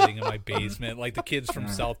just sitting in my basement, like the kids from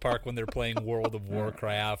South Park when they're playing World of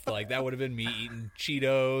Warcraft. Like that would have been me eating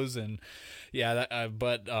Cheetos and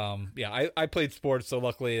I played sports, so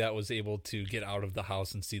luckily that was able to get out of the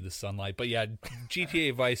house and see the sunlight. But yeah,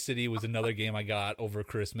 GTA Vice City was another game I got over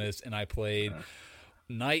Christmas, and I played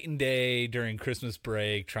night and day during Christmas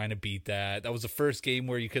break trying to beat that. That was the first game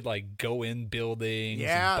where you could like go in buildings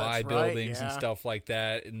and buy buildings and stuff like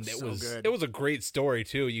that, and it was a great story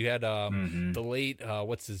too. You had the late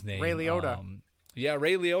what's his name, Ray Liotta.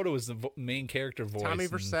 Ray Liotta was the main character voice. Tommy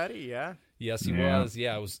Vercetti, Yes, he was.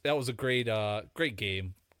 Yeah, that was a great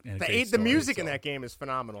game. The music in that game is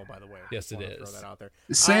phenomenal, by the way. Yes, it is. Throw that out there.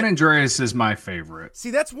 San Andreas is my favorite. See,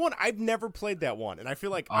 that's one I've never played that one, and I feel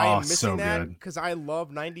like I am missing that because I love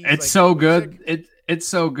 90s. It's so good. It's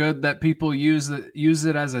so good that people use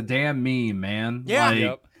it as a damn meme, man.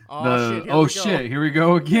 Yeah. Like, shit, here we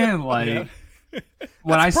go again. Like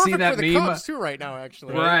when I see that for the meme, Cubs too, right now,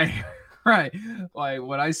 actually. Right. Like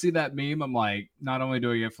when I see that meme, I'm like, not only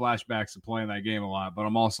do I get flashbacks of playing that game a lot, but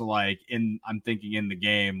I'm also like I'm thinking in the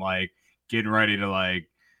game, like getting ready to like,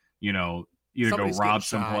 either somebody's go rob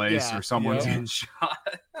someplace or someone's getting shot.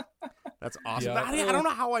 That's awesome. Yeah. I don't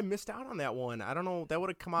know how I missed out on that one. I don't know. That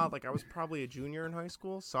would have come out like I was probably a junior in high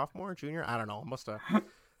school, sophomore, junior. I don't know. Must have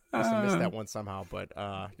missed that one somehow. But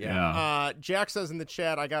yeah. Jack says in the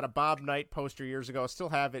chat, I got a Bob Knight poster years ago. I still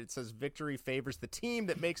have it. It says victory favors the team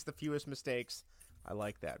that makes the fewest mistakes. I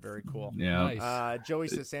like that. Very cool. Yeah. Nice. Joey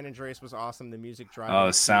says San Andreas was awesome. The music driving. Oh,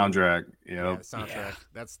 soundtrack. Yep. Yeah, the soundtrack.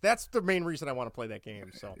 Yeah. That's the main reason I want to play that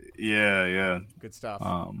game. So yeah. Good stuff.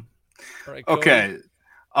 All right, okay.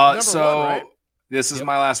 So one, right? This is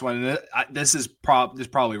my last one. This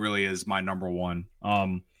probably really is my number one.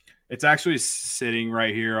 It's actually sitting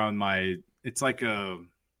right here on my. It's like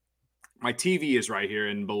my TV is right here,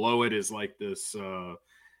 and below it is like this.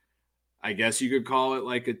 I guess you could call it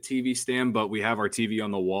like a TV stand, but we have our TV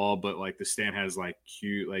on the wall. But like the stand has like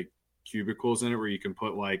cubicles in it where you can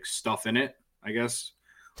put like stuff in it, I guess.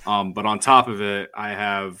 But on top of it, I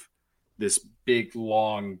have this big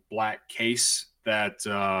long black case that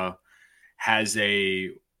has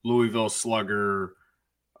a Louisville Slugger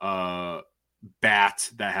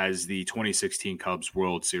bat that has the 2016 Cubs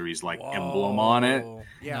World Series emblem on it.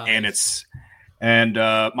 Yeah, and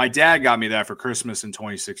my dad got me that for Christmas in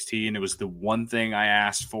 2016. It was the one thing I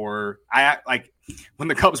asked for. When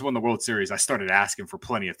the Cubs won the World Series, I started asking for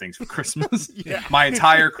plenty of things for Christmas. Yeah. My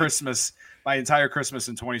entire Christmas in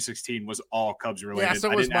 2016 was all Cubs related. Yeah, so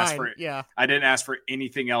was mine. I didn't ask for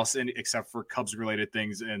anything else except for Cubs related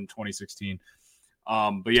things in 2016.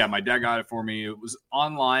 But yeah, my dad got it for me. It was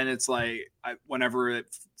online. It's whenever it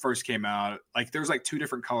first came out, there was two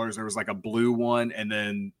different colors. There was a blue one, and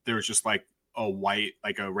then there was just a white,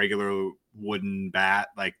 a regular wooden bat,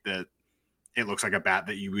 that it looks like a bat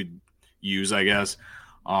that you would use, I guess.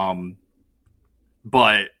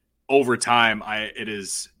 But over time, it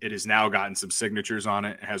has now gotten some signatures on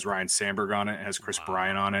it. It has Ryan Sandberg on it. It has Chris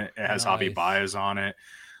Bryant on it. It has Javi Baez on it.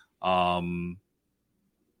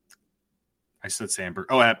 I said Sandberg.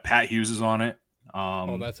 Oh, Pat Hughes is on it.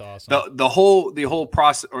 That's awesome. The whole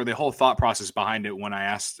process, or the whole thought process behind it when I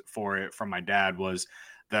asked for it from my dad, was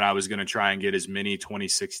that I was going to try and get as many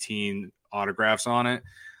 2016 autographs on it.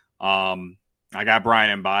 I got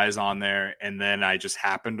Brian and Baez on there, and then I just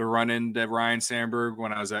happened to run into Ryan Sandberg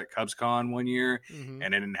when I was at CubsCon one year, and I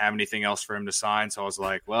didn't have anything else for him to sign. So I was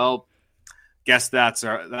like, well, guess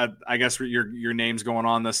I guess your name's going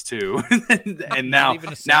on this too. And now,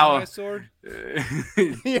 even a samurai sword?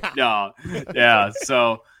 No. Yeah.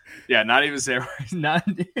 So yeah, not even samurai. Not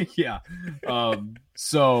yeah.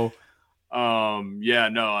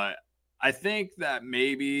 I think that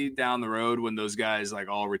maybe down the road when those guys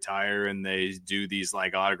all retire and they do these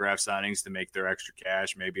autograph signings to make their extra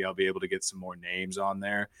cash, maybe I'll be able to get some more names on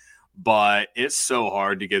there. But it's so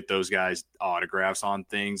hard to get those guys autographs on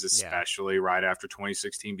things, especially right after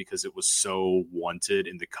 2016, because it was so wanted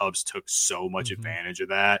and the Cubs took so much advantage of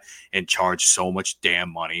that and charged so much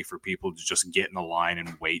damn money for people to just get in the line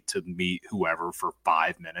and wait to meet whoever for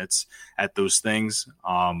 5 minutes at those things.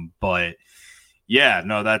 But yeah,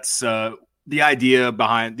 no, that's the other idea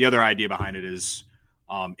behind it is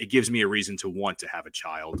it gives me a reason to want to have a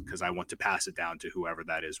child because I want to pass it down to whoever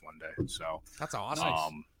that is one day. So that's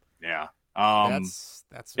awesome. Yeah. That's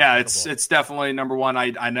it's definitely number one.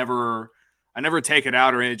 I never take it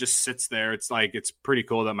out or it just sits there. It's it's pretty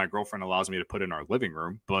cool that my girlfriend allows me to put it in our living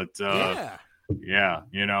room, but it's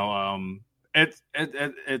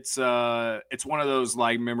one of those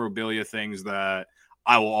memorabilia things that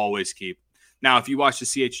I will always keep. Now, if you watch the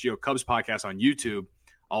CHGO Cubs podcast on YouTube,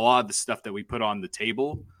 a lot of the stuff that we put on the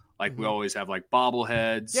table, we always have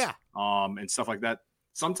bobbleheads, and stuff like that.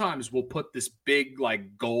 Sometimes we'll put this big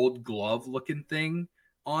gold glove looking thing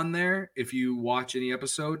on there if you watch any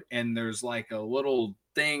episode, and there's a little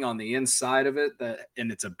thing on the inside of it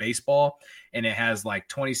and it's a baseball, and it has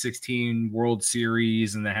 2016 World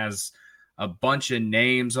Series, and it has a bunch of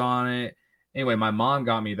names on it. Anyway, my mom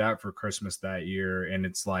got me that for Christmas that year, and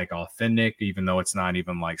it's authentic, even though it's not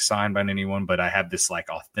even signed by anyone, but I have this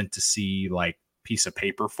authenticity piece of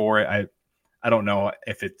paper for it. I don't know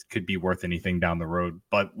if it could be worth anything down the road,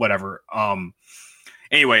 but whatever.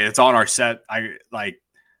 Anyway, it's on our set.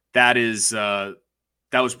 That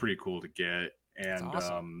was pretty cool to get. And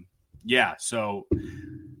awesome. So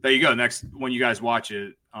there you go. Next, when you guys watch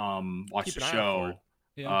it, watch Keep the an eye show.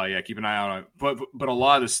 out Keep an eye out on it. But a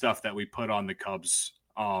lot of the stuff that we put on the Cubs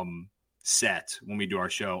set when we do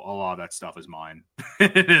our show, a lot of that stuff is mine.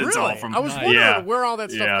 It's all from I was wondering where all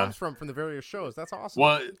that stuff comes from the various shows. That's awesome.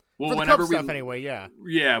 Well, for whenever stuff anyway,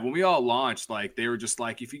 when we all launched, they were just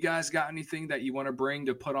if you guys got anything that you want to bring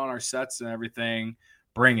to put on our sets and everything,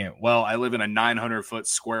 bring it. Well, I live in a 900-foot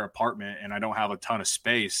square apartment and I don't have a ton of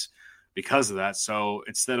space, because of that. So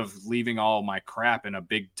instead of leaving all my crap in a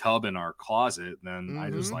big tub in our closet, then I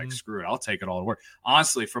just like, screw it, I'll take it all to work.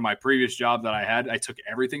 Honestly, for my previous job that I had, I took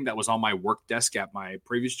everything that was on my work desk at my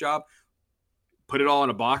previous job, put it all in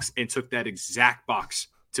a box, and took that exact box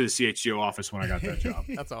to the CHGO office when I got that job.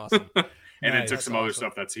 That's awesome. And then took some other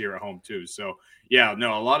stuff that's here at home too. So yeah,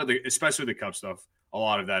 no, a lot of the, especially the Cub stuff, a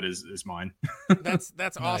lot of that is mine. That's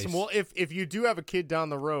awesome. Well, if you do have a kid down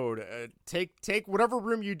the road, take whatever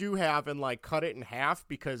room you do have and like cut it in half,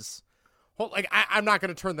 because like I'm not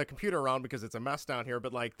going to turn the computer around because it's a mess down here,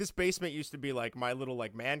 but like this basement used to be like my little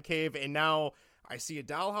like man cave, and now I see a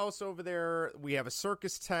dollhouse over there. We have a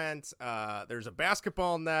circus tent. There's a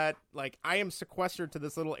basketball net. Like I am sequestered to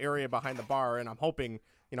this little area behind the bar, and I'm hoping,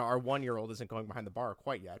 you know, our 1-year-old isn't going behind the bar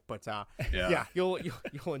quite yet, but yeah, you'll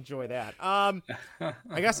enjoy that. I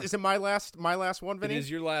guess, is it my last one, Vinny? It is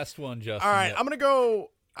your last one, Justin. All right, I'm gonna go.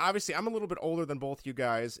 Obviously, I'm a little bit older than both you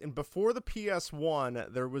guys, and before the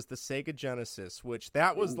PS1, there was the Sega Genesis, which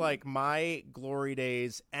that was like my glory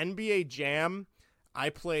days. NBA Jam. I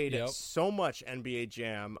played so much NBA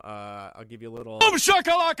Jam. I'll give you a little. Boom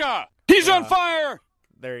shakalaka! He's on fire.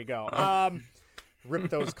 There you go.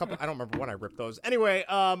 Ripped those couple. I don't remember when I ripped those. Anyway,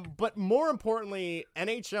 but more importantly,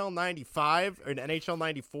 NHL 95 or NHL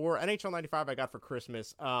 94. NHL 95 I got for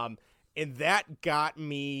Christmas. And that got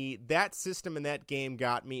me, that system and that game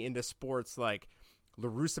got me into sports like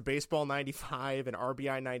LaRussa Baseball 95 and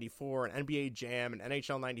RBI 94 and NBA Jam and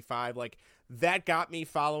NHL 95. Like that got me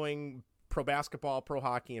following pro basketball, pro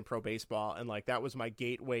hockey, and pro baseball. And like that was my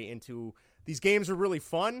gateway into these games are really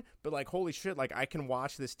fun, but like, holy shit, like I can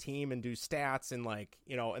watch this team and do stats and like,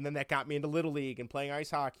 you know, and then that got me into Little League and playing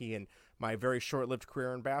ice hockey and my very short-lived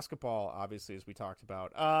career in basketball, obviously, as we talked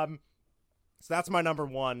about. So that's my number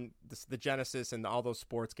one, the Genesis and all those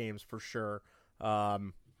sports games for sure.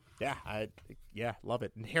 Yeah, love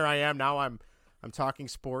it. And here I am now. I'm talking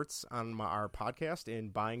sports on our podcast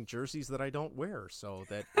and buying jerseys that I don't wear, so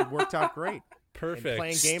that it worked out great. Perfect. And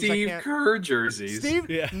playing games Steve Kerr jerseys. Steve,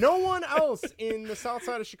 no one else in the south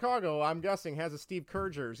side of Chicago, I'm guessing, has a Steve Kerr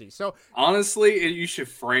jersey. So honestly, you should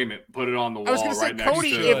frame it, put it on the wall right next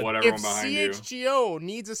to whatever behind you. If CHGO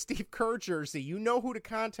needs a Steve Kerr jersey, you know who to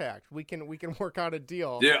contact. We can work out a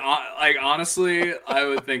deal. Yeah, like honestly, I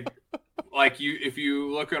would think like if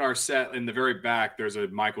you look at our set in the very back, there's a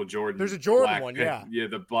Michael Jordan. There's a Jordan one, yeah,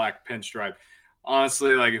 the black pinstripe.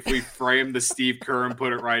 Honestly, like if we frame the Steve Kerr and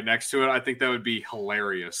put it right next to it, I think that would be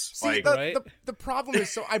hilarious. See, the problem is,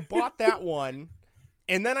 so I bought that one,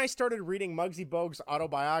 and then I started reading Muggsy Bogues'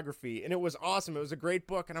 autobiography, and it was awesome. It was a great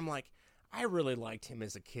book, and I'm like, I really liked him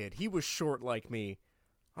as a kid. He was short like me.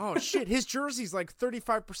 Oh shit, his jersey's like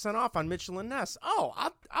 35% off on Mitchell and Ness. Oh,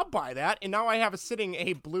 I'll buy that. And now I have a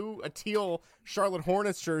teal Charlotte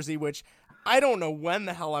Hornets jersey, which I don't know when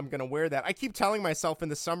the hell I'm going to wear that. I keep telling myself in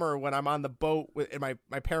the summer when I'm on the boat in my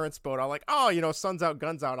parents' boat, I'm like, oh, you know, sun's out,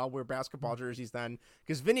 guns out. I'll wear basketball jerseys then,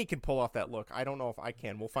 because Vinny can pull off that look. I don't know if I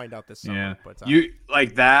can. We'll find out this summer. Yeah. But you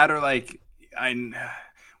like that, or like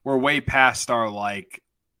we're way past our like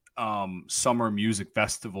summer music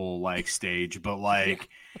festival like stage, but like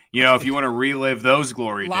you know, if you want to relive those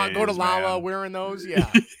glory days, go to Lala wearing those,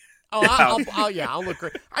 yeah. Oh, I'll look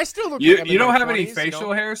great. I still look. You, like you don't have 20s, any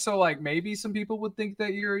facial hair, so like maybe some people would think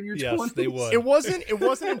that you're in your 20s. Yes, they would. It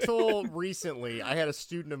wasn't until recently I had a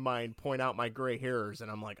student of mine point out my gray hairs, and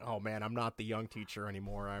I'm like, oh man, I'm not the young teacher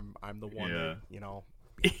anymore. I'm the one, who, you know,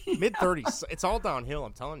 mid-30s. It's all downhill.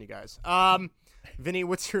 I'm telling you guys. Vinny,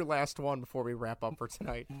 what's your last one before we wrap up for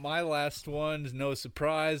tonight? My last one is no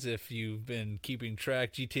surprise if you've been keeping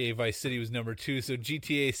track. GTA Vice City was number 2, so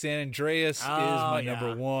GTA San Andreas is my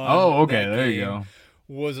number 1. Oh, okay, there you go.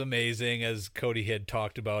 Was amazing, as Cody had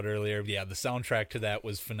talked about earlier. Yeah, the soundtrack to that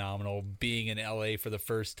was phenomenal. Being in LA for the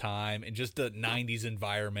first time and just the 90s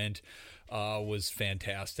environment was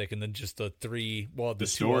fantastic. And then just the two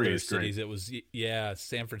other cities. It was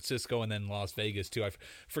San Francisco and then Las Vegas too. I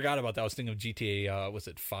forgot about that. I was thinking of GTA. Was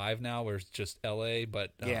it 5 now, where it's just LA?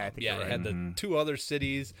 But I think it had the 2 other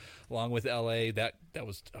cities along with LA. That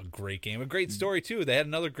was a great game, a great story too. They had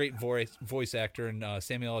another great voice actor in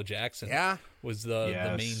Samuel L. Jackson. Yeah, was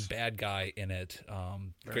the main bad guy in it.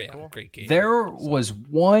 Great game. There was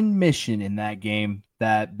one mission in that game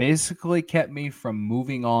that basically kept me from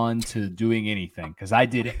moving on to doing anything, because I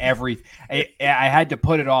did everything. I had to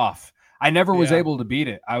put it off. I never was able to beat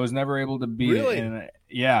it. I was never able to beat it.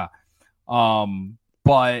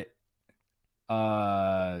 But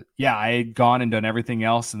I had gone and done everything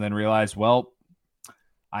else, and then realized, well,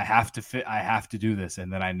 I have to do this,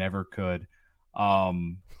 and then I never could.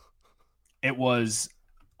 It was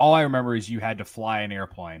all I remember is you had to fly an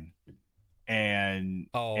airplane,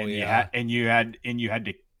 and you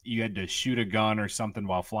had to shoot a gun or something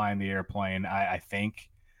while flying the airplane. I think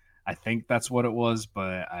that's what it was,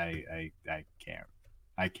 but I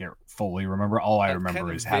can't fully remember. All I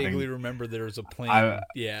remember is vaguely remember there was a plane.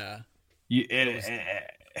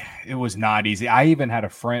 It was not easy. I even had a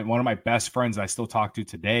friend, one of my best friends I still talk to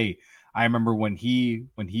today. I remember when he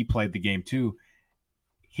played the game too,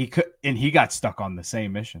 he got stuck on the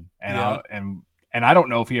same mission, and I don't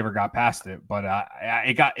know if he ever got past it, but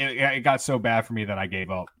it got so bad for me that I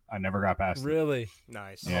gave up. I never got past it. Really?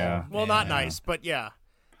 Nice. Yeah. Well, not nice, but yeah.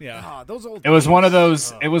 Yeah. Those old. It was one of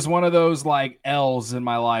those. It was one of those like L's in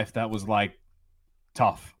my life that was like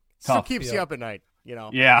tough. Still keeps you up at night. You know.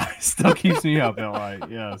 Yeah, still keeps me up at night.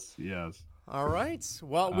 Yes. All right.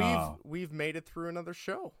 Well, we've made it through another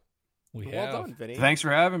show. Well done, Vinny. Thanks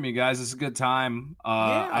for having me, guys. It's a good time.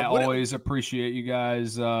 I always appreciate you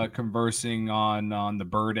guys conversing on the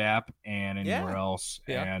Bird app and anywhere else.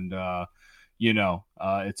 Yeah. And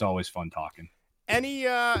it's always fun talking.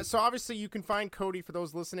 So obviously you can find Cody for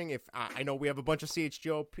those listening. If I know we have a bunch of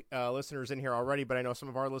CHGO listeners in here already, but I know some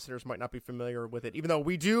of our listeners might not be familiar with it. Even though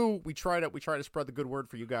we try to spread the good word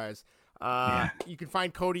for you guys. You can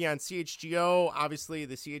find Cody on CHGO, obviously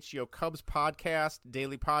the CHGO Cubs podcast,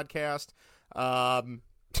 daily podcast.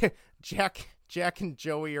 Jack and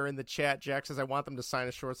Joey are in the chat. Jack says, I want them to sign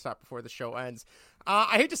a shortstop before the show ends.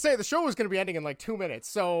 I hate to say the show was going to be ending in like 2 minutes,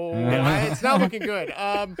 so it's not looking good.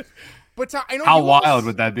 But I know how wild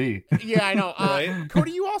would that be? Yeah, I know. Right?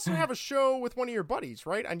 Cody, you also have a show with one of your buddies,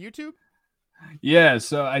 right, on YouTube? Yeah,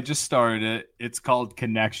 so I just started it. It's called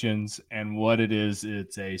Connections, and what it is,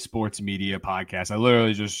 it's a sports media podcast. I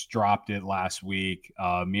literally just dropped it last week.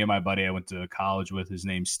 Me and my buddy I went to college with, his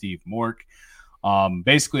name's Steve Mork.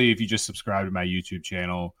 Basically, if you just subscribe to my YouTube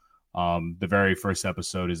channel, the very first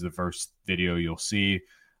episode is the first video you'll see.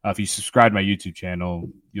 If you subscribe to my YouTube channel,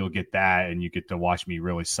 you'll get that, and you get to watch me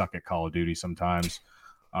really suck at Call of Duty sometimes.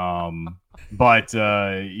 It's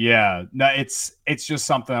just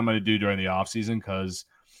something I'm going to do during the off season because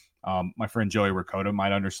my friend Joey Ricotta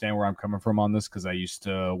might understand where I'm coming from on this because I used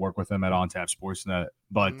to work with him at OnTap Sportsnet.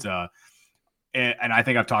 But and I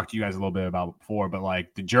think I've talked to you guys a little bit about it before, but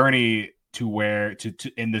like the journey to where to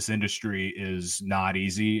in this industry is not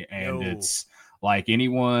easy, and it's like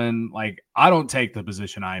anyone, like I don't take the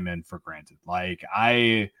position I'm in for granted. Like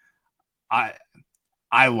I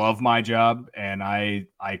love my job, and I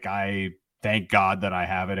thank God that I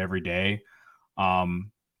have it every day.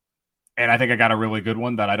 And I think I got a really good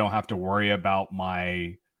one that I don't have to worry about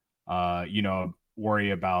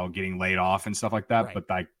worry about getting laid off and stuff like that. Right. But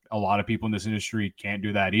like a lot of people in this industry can't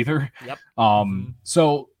do that either. Yep.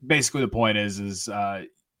 So basically the point is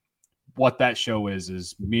what that show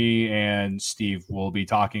is me and Steve will be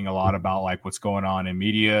talking a lot about like what's going on in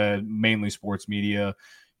media, mainly sports media,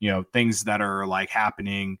 things that are like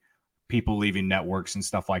happening, people leaving networks and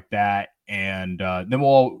stuff like that. And then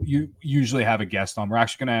we'll usually have a guest on. We're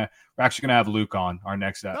actually gonna have Luke on our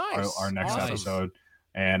next episode,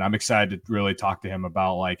 and I'm excited to really talk to him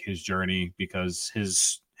about like his journey because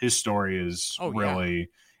his story is really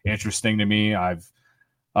interesting to me. I've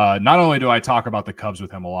not only do I talk about the Cubs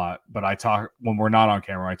with him a lot, but I talk when we're not on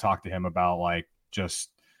camera. I talk to him about like just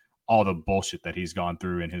all the bullshit that he's gone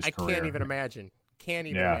through in his career. I can't even imagine.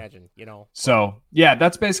 So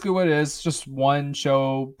that's basically what it is. Just one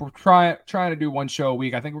show. We're trying to do one show a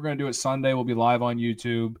week. I think we're going to do it Sunday. We'll be live on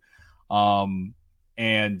YouTube.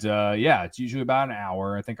 It's usually about an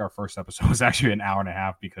hour. I think our first episode was actually an hour and a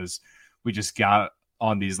half because we just got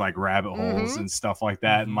on these like rabbit holes and stuff like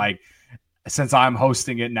that. And like, since I'm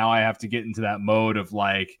hosting it now, I have to get into that mode of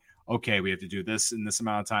like, okay, we have to do this in this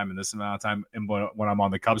amount of time and this amount of time. And when I'm on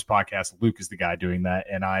the Cubs podcast, Luke is the guy doing that,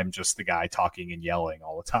 and I'm just the guy talking and yelling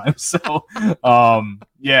all the time. So,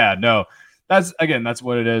 that's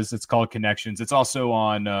what it is. It's called Connections. It's also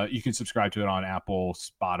on. You can subscribe to it on Apple,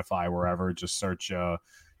 Spotify, wherever. Just search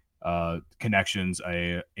Connections,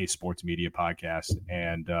 a sports media podcast,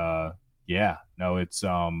 and it's.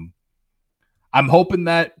 I'm hoping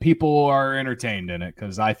that people are entertained in it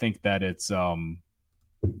because I think that it's.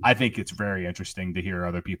 I think it's very interesting to hear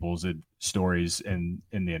other people's stories in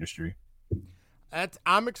the industry.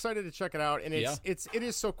 I'm excited to check it out, and it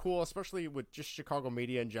is so cool, especially with just Chicago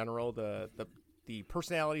media in general. The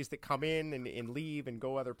personalities that come in and leave and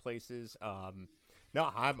go other places. I'm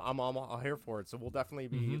here for it, so we'll definitely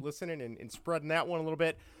be listening and spreading that one a little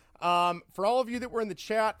bit. For all of you that were in the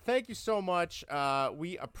chat, thank you so much.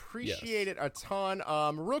 We appreciate it a ton.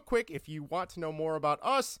 Real quick, if you want to know more about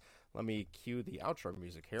us. Let me cue the outro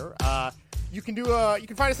music here. You can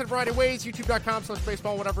find us in a variety of ways.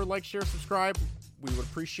 YouTube.com/baseball, whatever. Like, share, subscribe. we would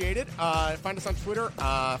appreciate it. Find us on Twitter.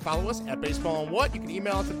 Follow us at Baseball and What. You can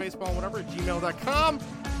email us at baseballandwhatever@gmail.com.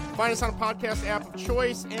 Find us on a podcast app of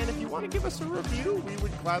choice. And if you want to give us a review, we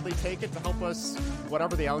would gladly take it to help us,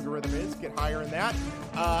 whatever the algorithm is, get higher in that.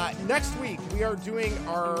 Next week, we are doing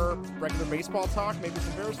our regular baseball talk, maybe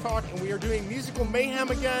some Bears talk, and we are doing Musical Mayhem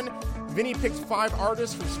again. Vinny picks 5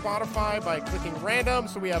 artists from Spotify by clicking random.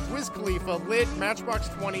 So we have Wiz Khalifa, Lit, Matchbox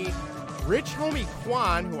 20, Rich Homie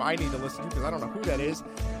Quan, who I need to listen to because I don't know who that is,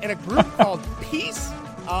 and a group called Peace.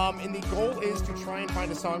 And the goal is to try and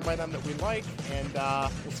find a song by them that we like, and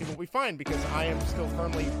we'll see what we find because I am still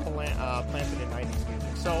firmly planted in 90s music.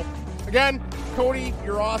 So, again, Cody,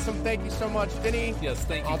 you're awesome. Thank you so much. Vinny, yes,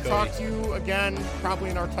 thank you, I'll Cody. Talk to you again probably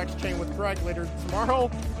in our text chain with Greg later tomorrow.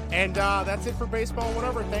 And that's it for Baseball and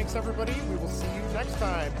Whatever. Thanks, everybody. We will see you next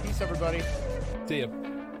time. Peace, everybody. See ya.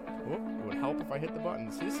 It would help if I hit the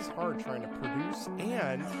button. See, this is hard trying to produce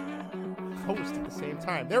and host at the same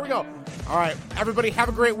time. There we go. All right, everybody, have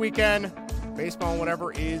a great weekend. Baseball and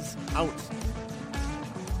Whatever is out.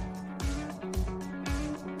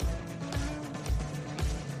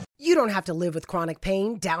 You don't have to live with chronic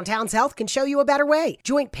pain. Downtown's Health can show you a better way.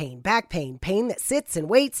 Joint pain, back pain, pain that sits and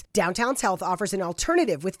waits. Downtown's Health offers an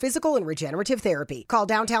alternative with physical and regenerative therapy. Call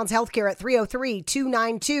Downtown's Healthcare at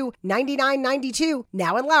 303-292-9992,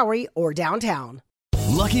 now in Lowry or downtown.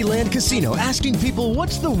 Lucky Land Casino, asking people,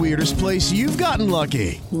 what's the weirdest place you've gotten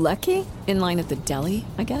lucky? Lucky? In line at the deli,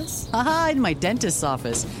 I guess? Aha, in my dentist's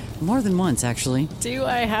office. More than once, actually. Do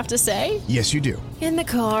I have to say? Yes, you do. In the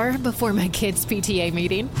car before my kids' PTA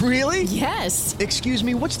meeting. Really? Yes. Excuse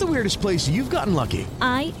me, what's the weirdest place you've gotten lucky?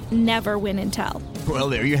 I never win and tell. Well,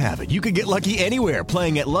 there you have it. You can get lucky anywhere,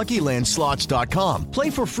 playing at LuckyLandSlots.com.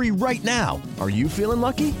 Play for free right now. Are you feeling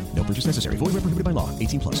lucky? No purchase necessary. Void where prohibited by law.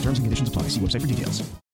 18+. Terms and conditions apply. See website for details.